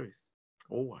people the truth.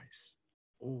 Always.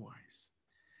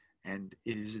 And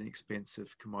it is an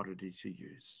expensive commodity to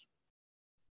use.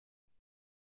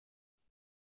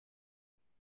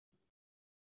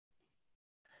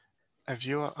 A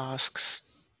viewer asks,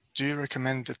 do you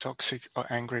recommend the toxic or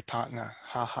angry partner?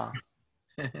 Haha.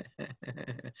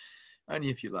 Only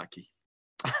if you're lucky.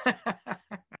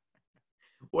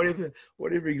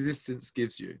 whatever existence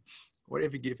gives you,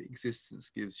 whatever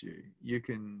existence gives you, you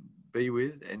can be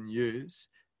with and use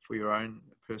for your own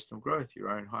personal growth, your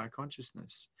own higher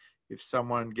consciousness. If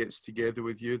someone gets together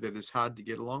with you that is hard to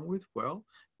get along with, well,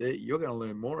 you're going to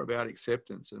learn more about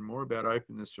acceptance and more about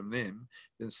openness from them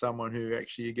than someone who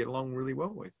actually you get along really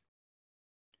well with.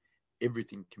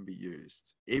 Everything can be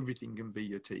used. Everything can be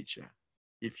your teacher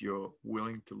if you're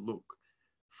willing to look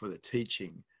for the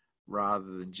teaching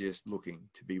rather than just looking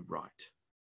to be right.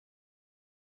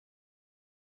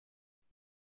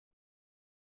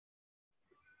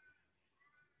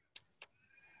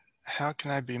 How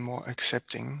can I be more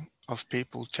accepting of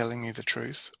people telling me the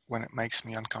truth when it makes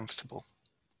me uncomfortable?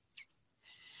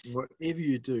 Whatever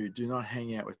you do, do not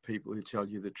hang out with people who tell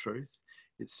you the truth.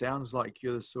 It sounds like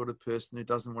you're the sort of person who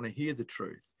doesn't want to hear the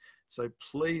truth. So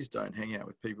please don't hang out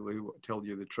with people who tell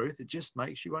you the truth. It just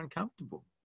makes you uncomfortable.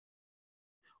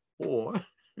 Or,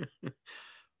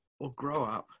 or grow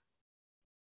up.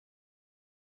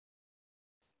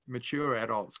 Mature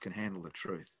adults can handle the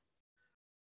truth.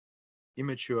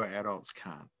 Immature adults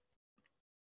can't.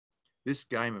 This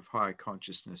game of higher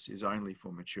consciousness is only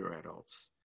for mature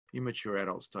adults. Immature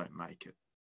adults don't make it.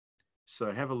 So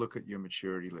have a look at your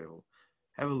maturity level.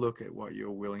 Have a look at what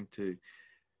you're willing to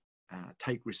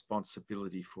take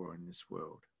responsibility for in this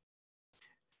world.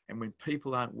 And when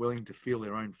people aren't willing to feel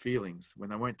their own feelings, when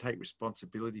they won't take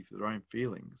responsibility for their own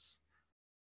feelings,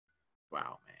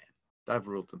 wow, man, they've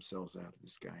ruled themselves out of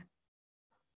this game.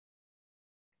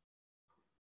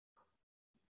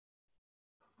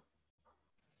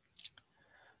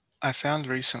 I found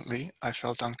recently I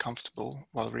felt uncomfortable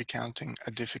while recounting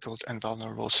a difficult and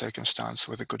vulnerable circumstance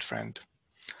with a good friend.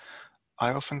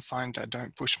 I often find I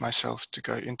don't push myself to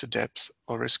go into depth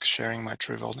or risk sharing my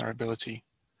true vulnerability.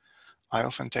 I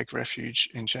often take refuge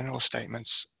in general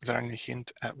statements that only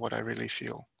hint at what I really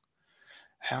feel.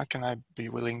 How can I be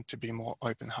willing to be more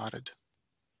open-hearted?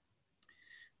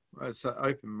 Well, it's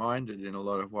open-minded in a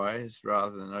lot of ways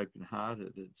rather than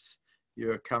open-hearted.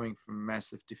 You're coming from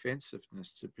massive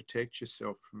defensiveness to protect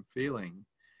yourself from feeling.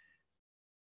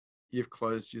 You've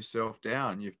closed yourself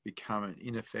down. You've become an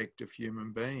ineffective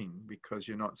human being because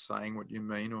you're not saying what you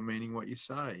mean or meaning what you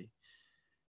say.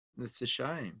 It's a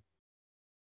shame.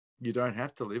 You don't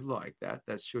have to live like that.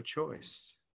 That's your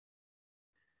choice.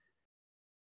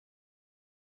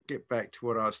 Get back to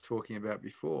what I was talking about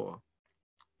before.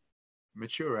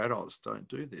 Mature adults don't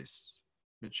do this.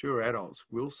 Mature adults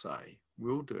will say,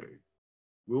 will do,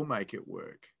 will make it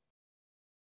work.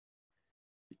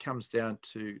 It comes down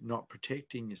to not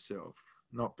protecting yourself,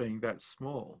 not being that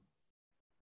small,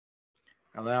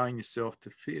 allowing yourself to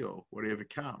feel whatever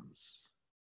comes,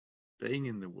 being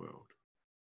in the world.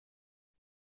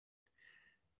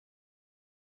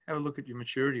 Have a look at your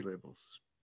maturity levels.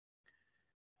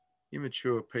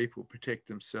 Immature people protect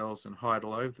themselves and hide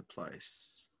all over the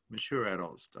place. Mature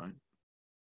adults don't.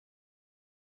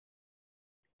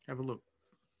 Have a look.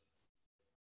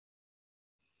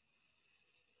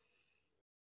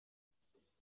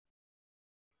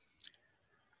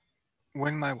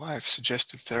 When my wife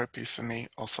suggested therapy for me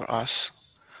or for us,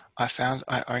 I found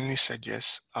I only said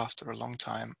yes after a long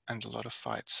time and a lot of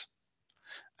fights,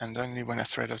 and only when a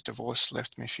threat of divorce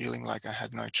left me feeling like I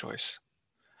had no choice.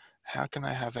 How can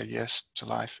I have a yes to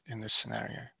life in this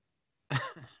scenario?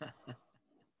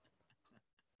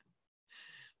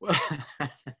 Well,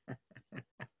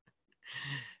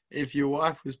 if your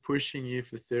wife was pushing you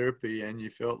for therapy and you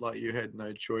felt like you had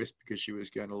no choice because she was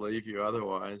going to leave you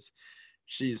otherwise,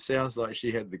 she sounds like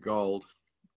she had the gold.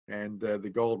 And the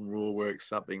golden rule works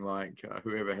something like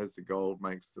whoever has the gold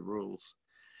makes the rules.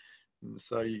 And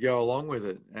so you go along with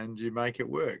it and you make it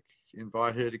work. You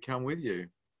invite her to come with you.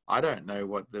 I don't know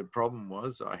what the problem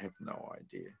was. I have no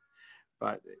idea.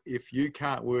 But if you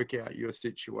can't work out your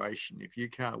situation, if you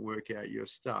can't work out your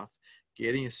stuff,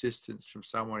 getting assistance from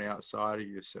someone outside of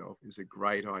yourself is a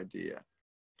great idea.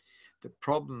 The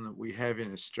problem that we have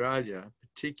in Australia,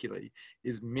 particularly,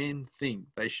 is men think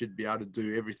they should be able to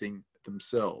do everything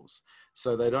themselves.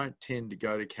 So they don't tend to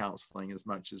go to counseling as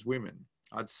much as women.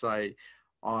 I'd say,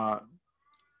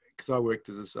 because I worked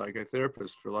as a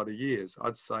psychotherapist for a lot of years,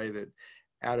 I'd say that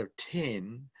out of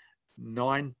 10,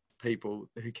 9 people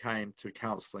who came to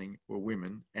counseling were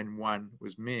women and 1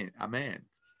 was a man.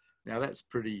 Now that's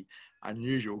pretty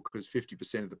unusual because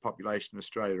 50% of the population of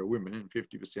Australia are women and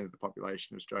 50% of the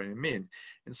population of Australia are men.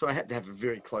 And so I had to have a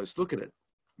very close look at it.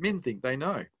 Men think they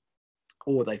know,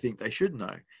 or they think they should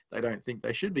know. They don't think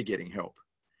they should be getting help.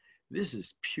 This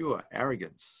is pure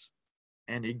arrogance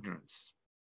and ignorance.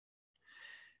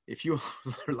 If your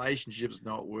relationship's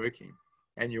not working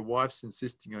and your wife's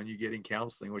insisting on you getting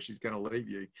counseling or she's going to leave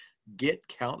you, get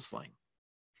counseling.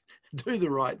 Do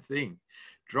the right thing.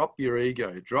 Drop your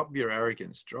ego, drop your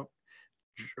arrogance, drop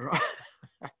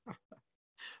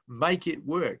make it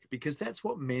work, because that's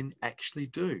what men actually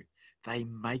do. They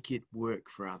make it work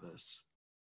for others.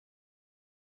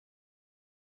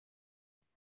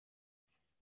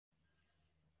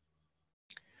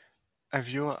 A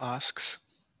viewer asks,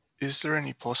 is there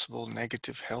any possible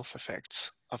negative health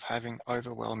effects of having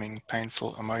overwhelming,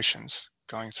 painful emotions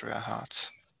going through our hearts?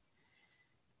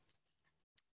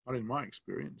 Not in my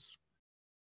experience.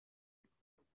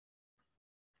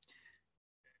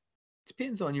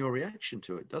 Depends on your reaction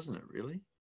to it, doesn't it, really?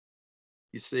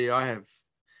 You see, I have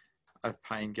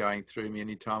pain going through me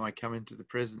anytime I come into the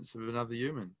presence of another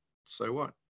human. So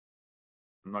what?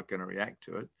 I'm not going to react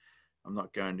to it. I'm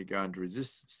not going to go into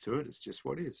resistance to it. It's just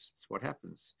what is. It's what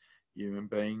happens. Human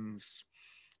beings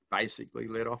basically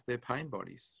let off their pain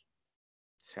bodies.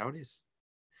 It's how it is.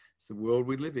 It's the world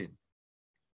we live in.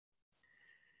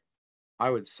 I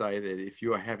would say that if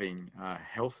you are having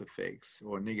health effects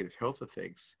or negative health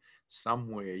effects,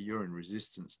 somewhere you're in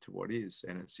resistance to what is,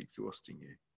 and it's exhausting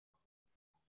you.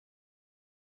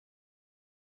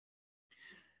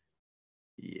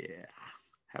 Yeah,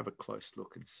 have a close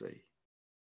look and see.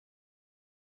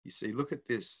 You see, look at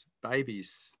this.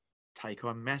 Babies take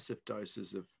on massive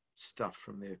doses of stuff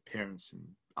from their parents and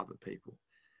other people.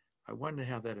 I wonder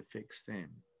how that affects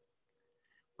them.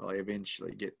 Well, they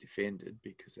eventually get defended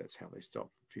because that's how they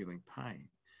stop feeling pain.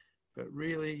 But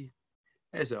really,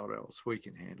 as adults, we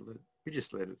can handle it. We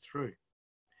just let it through.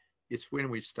 It's when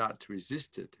we start to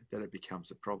resist it that it becomes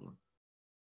a problem.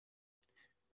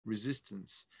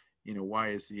 Resistance, in a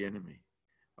way, is the enemy.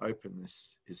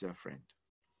 Openness is our friend.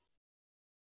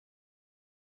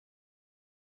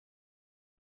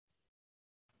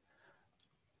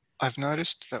 I've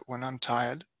noticed that when I'm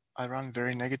tired, I run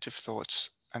very negative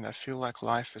thoughts and I feel like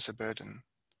life is a burden.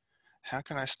 How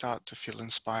can I start to feel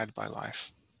inspired by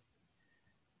life?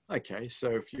 Okay,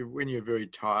 so when you're very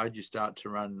tired, you start to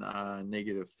run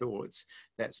negative thoughts.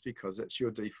 That's because that's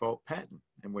your default pattern,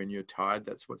 and when you're tired,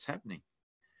 that's what's happening.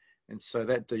 And so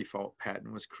that default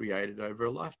pattern was created over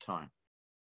a lifetime.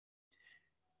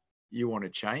 You want to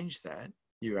change that,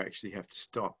 you actually have to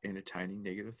stop entertaining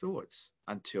negative thoughts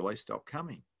until they stop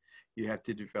coming. You have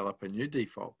to develop a new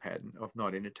default pattern of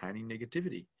not entertaining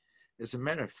negativity. As a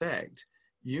matter of fact,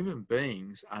 human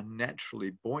beings are naturally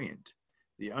buoyant.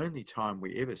 The only time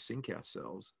we ever sink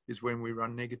ourselves is when we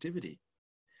run negativity.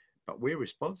 But we're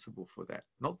responsible for that,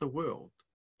 not the world.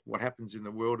 What happens in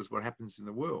the world is what happens in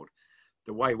the world.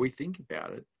 The way we think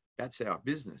about it, that's our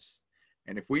business.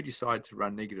 And if we decide to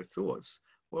run negative thoughts,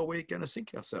 well, we're going to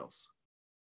sink ourselves.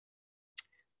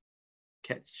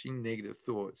 Catching negative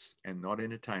thoughts and not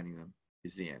entertaining them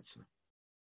is the answer.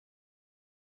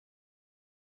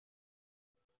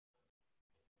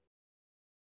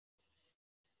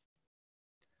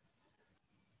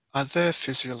 Are there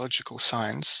physiological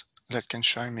signs that can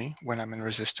show me when I'm in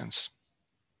resistance?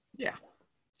 Yeah.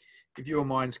 If your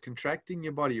mind's contracting,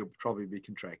 your body will probably be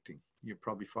contracting. You'll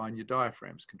probably find your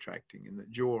diaphragm's contracting and the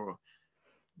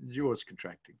jaw's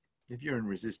contracting. If you're in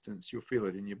resistance, you'll feel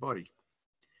it in your body.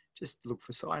 Just look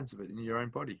for signs of it in your own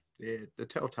body. They're the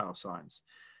telltale signs.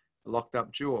 A locked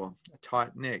up jaw, a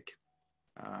tight neck,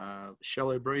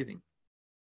 shallow breathing,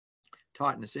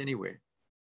 tightness anywhere.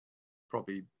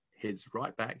 Probably heads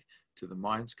right back to the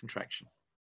mind's contraction.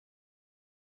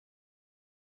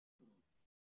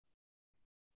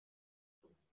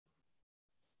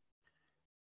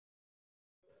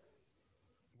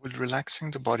 Would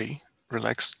relaxing the body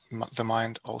relax the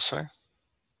mind also?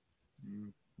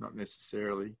 Not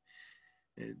necessarily.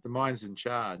 The mind's in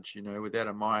charge. Without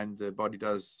a mind, the body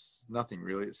does nothing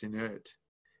really. It's inert.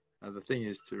 The thing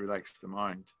is to relax the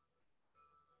mind.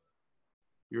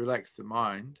 You relax the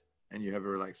mind and you have a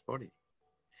relaxed body.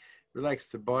 Relax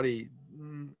the body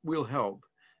will help,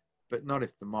 but not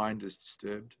if the mind is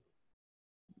disturbed.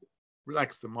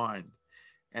 Relax the mind.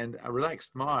 And a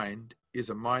relaxed mind is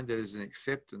a mind that is an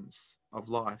acceptance of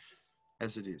life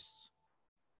as it is.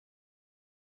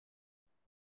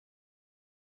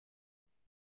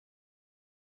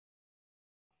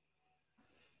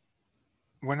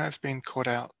 When I've been caught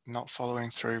out not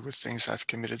following through with things I've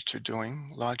committed to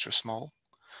doing, large or small,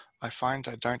 I find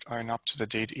I don't own up to the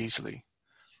deed easily.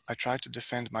 I try to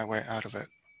defend my way out of it.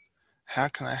 How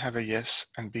can I have a yes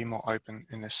and be more open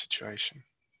in this situation?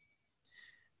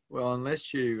 Well,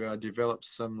 unless you develop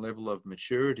some level of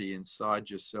maturity inside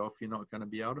yourself, you're not going to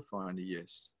be able to find a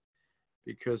yes.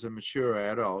 Because a mature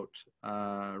adult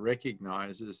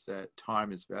recognizes that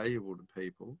time is valuable to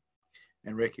people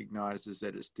and recognizes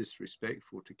that it's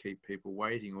disrespectful to keep people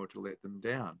waiting or to let them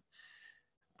down.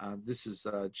 This is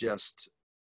just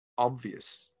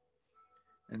obvious.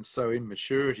 And so in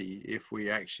maturity, if we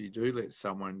actually do let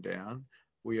someone down,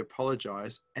 we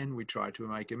apologize and we try to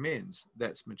make amends.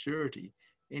 That's maturity.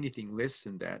 Anything less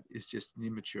than that is just an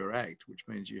immature act, which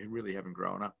means you really haven't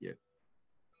grown up yet.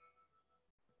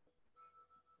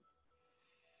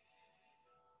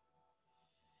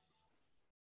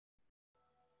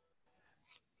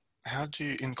 How do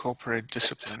you incorporate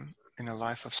discipline in a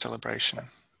life of celebration?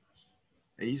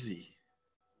 Easy.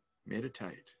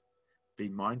 Meditate. Be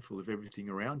mindful of everything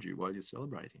around you while you're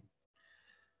celebrating.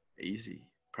 Easy.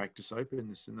 Practice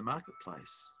openness in the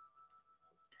marketplace.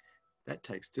 That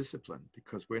takes discipline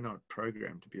because we're not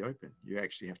programmed to be open. You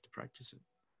actually have to practice it.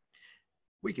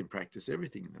 We can practice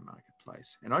everything in the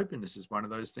marketplace. And openness is one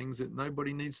of those things that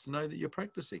nobody needs to know that you're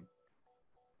practicing.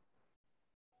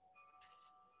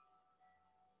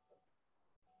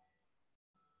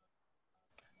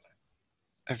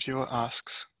 A viewer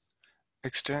asks,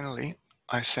 externally,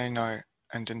 I say no,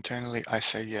 and internally, I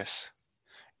say yes.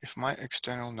 If my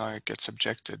external no gets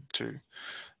objected to,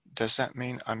 does that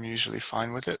mean I'm usually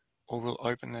fine with it, or will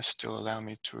openness still allow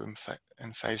me to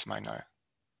emphase my no?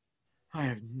 I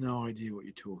have no idea what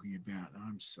you're talking about.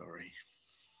 I'm sorry.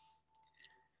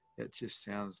 That just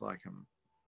sounds like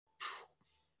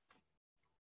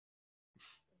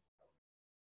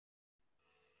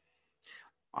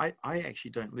I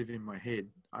actually don't live in my head.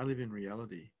 I live in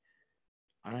reality.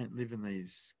 I don't live in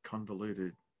these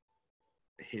convoluted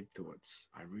head thoughts.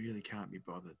 I really can't be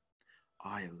bothered.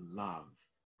 I love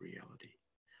reality.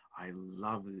 I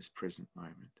love this present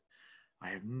moment. I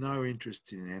have no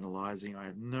interest in analyzing. I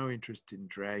have no interest in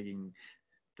dragging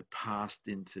the past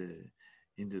into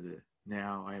the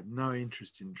now. I have no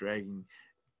interest in dragging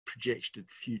projected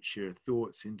future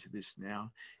thoughts into this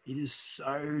now. It is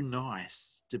so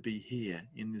nice to be here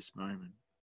in this moment.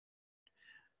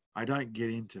 I don't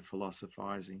get into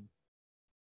philosophizing.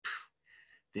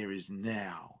 There is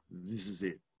now. This is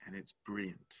it. And it's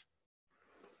brilliant.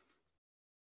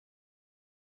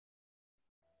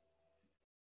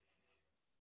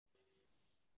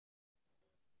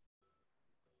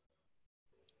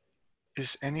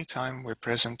 Is any time we're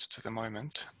present to the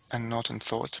moment and not in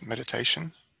thought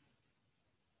meditation?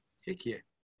 Heck yeah.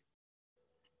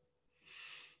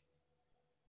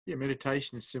 Yeah,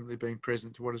 meditation is simply being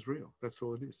present to what is real. That's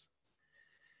all it is.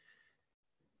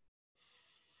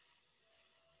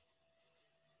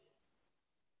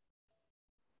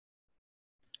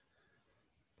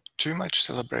 Too much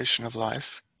celebration of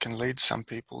life can lead some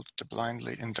people to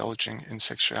blindly indulging in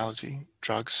sexuality,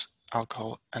 drugs,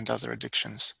 alcohol, and other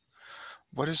addictions.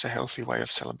 What is a healthy way of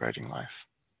celebrating life?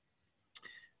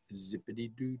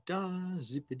 Zippity-doo-dah,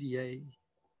 zippity-yay.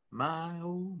 My,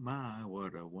 oh my,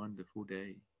 what a wonderful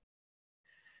day.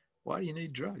 Why do you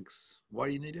need drugs? Why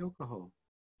do you need alcohol?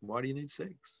 Why do you need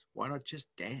sex? Why not just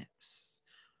dance?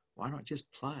 Why not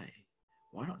just play?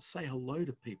 Why not say hello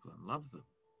to people and love them?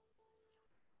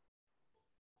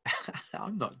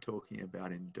 I'm not talking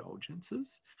about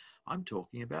indulgences. I'm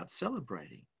talking about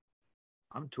celebrating.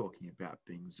 I'm talking about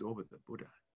being Zorba the Buddha.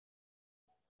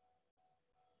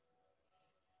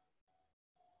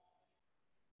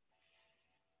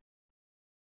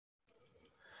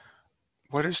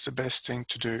 What is the best thing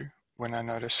to do when I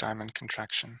notice I'm in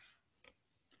contraction?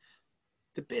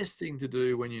 The best thing to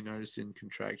do when you notice in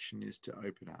contraction is to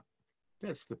open up.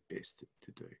 That's the best thing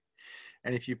to do.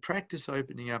 And if you practice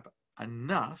opening up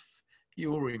enough,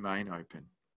 you'll remain open.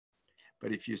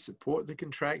 But if you support the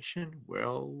contraction,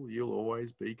 well, you'll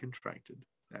always be contracted.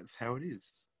 That's how it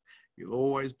is. You'll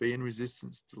always be in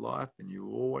resistance to life, and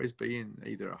you'll always be in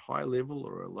either a high level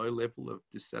or a low level of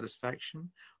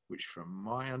dissatisfaction, which from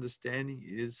my understanding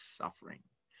is suffering.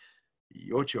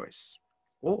 Your choice.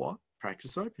 Or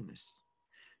practice openness.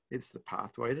 It's the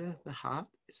pathway to the heart,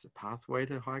 it's the pathway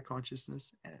to high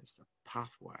consciousness, and it's the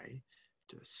pathway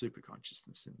to super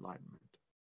consciousness enlightenment.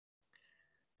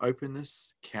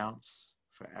 Openness counts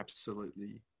for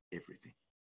absolutely everything.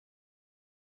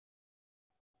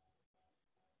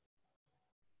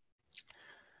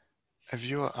 A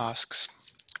viewer asks,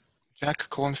 Jack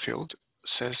Cornfield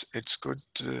says it's good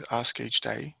to ask each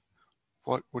day,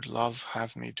 what would love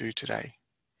have me do today?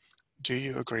 Do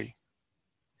you agree?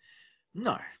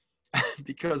 No,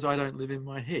 because I don't live in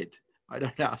my head. I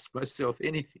don't ask myself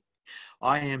anything.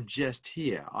 I am just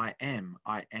here. I am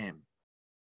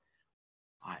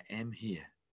here.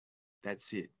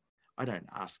 That's it. I don't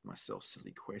ask myself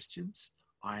silly questions.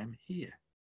 I am here.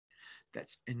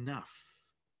 That's enough.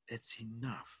 That's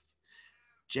enough.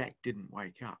 Jack didn't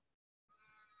wake up.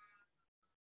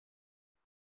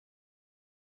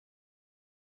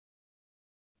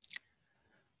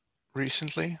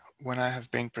 Recently, when I have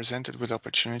been presented with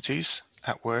opportunities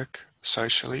at work,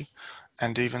 socially,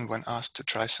 and even when asked to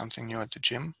try something new at the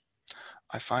gym,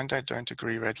 I find I don't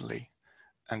agree readily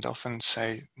and often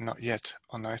say not yet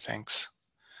or no thanks.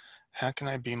 How can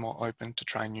I be more open to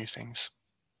try new things?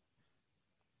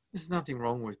 There's nothing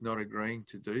wrong with not agreeing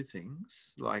to do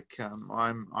things. Like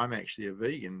I'm actually a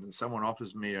vegan. Someone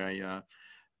offers me a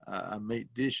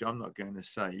meat dish, I'm not going to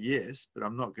say yes, but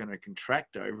I'm not going to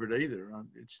contract over it either.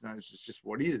 It's just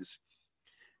what is.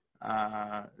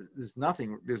 There's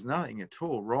nothing at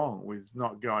all wrong with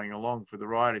not going along for the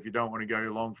ride if you don't want to go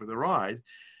along for the ride.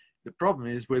 The problem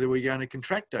is whether we're going to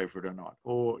contract over it or not,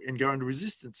 or and go into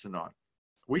resistance or not.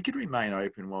 We could remain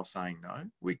open while saying no.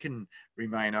 We can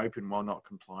remain open while not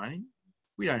complying.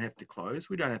 We don't have to close.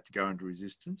 We don't have to go into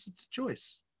resistance. It's a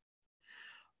choice.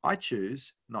 I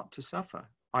choose not to suffer.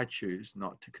 I choose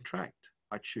not to contract.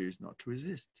 I choose not to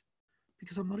resist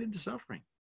because I'm not into suffering.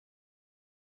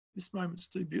 This moment's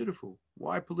too beautiful.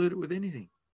 Why pollute it with anything?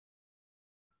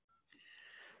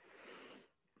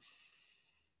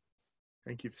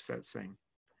 Thank you for satsang.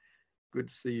 Good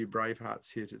to see you brave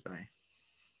hearts here today.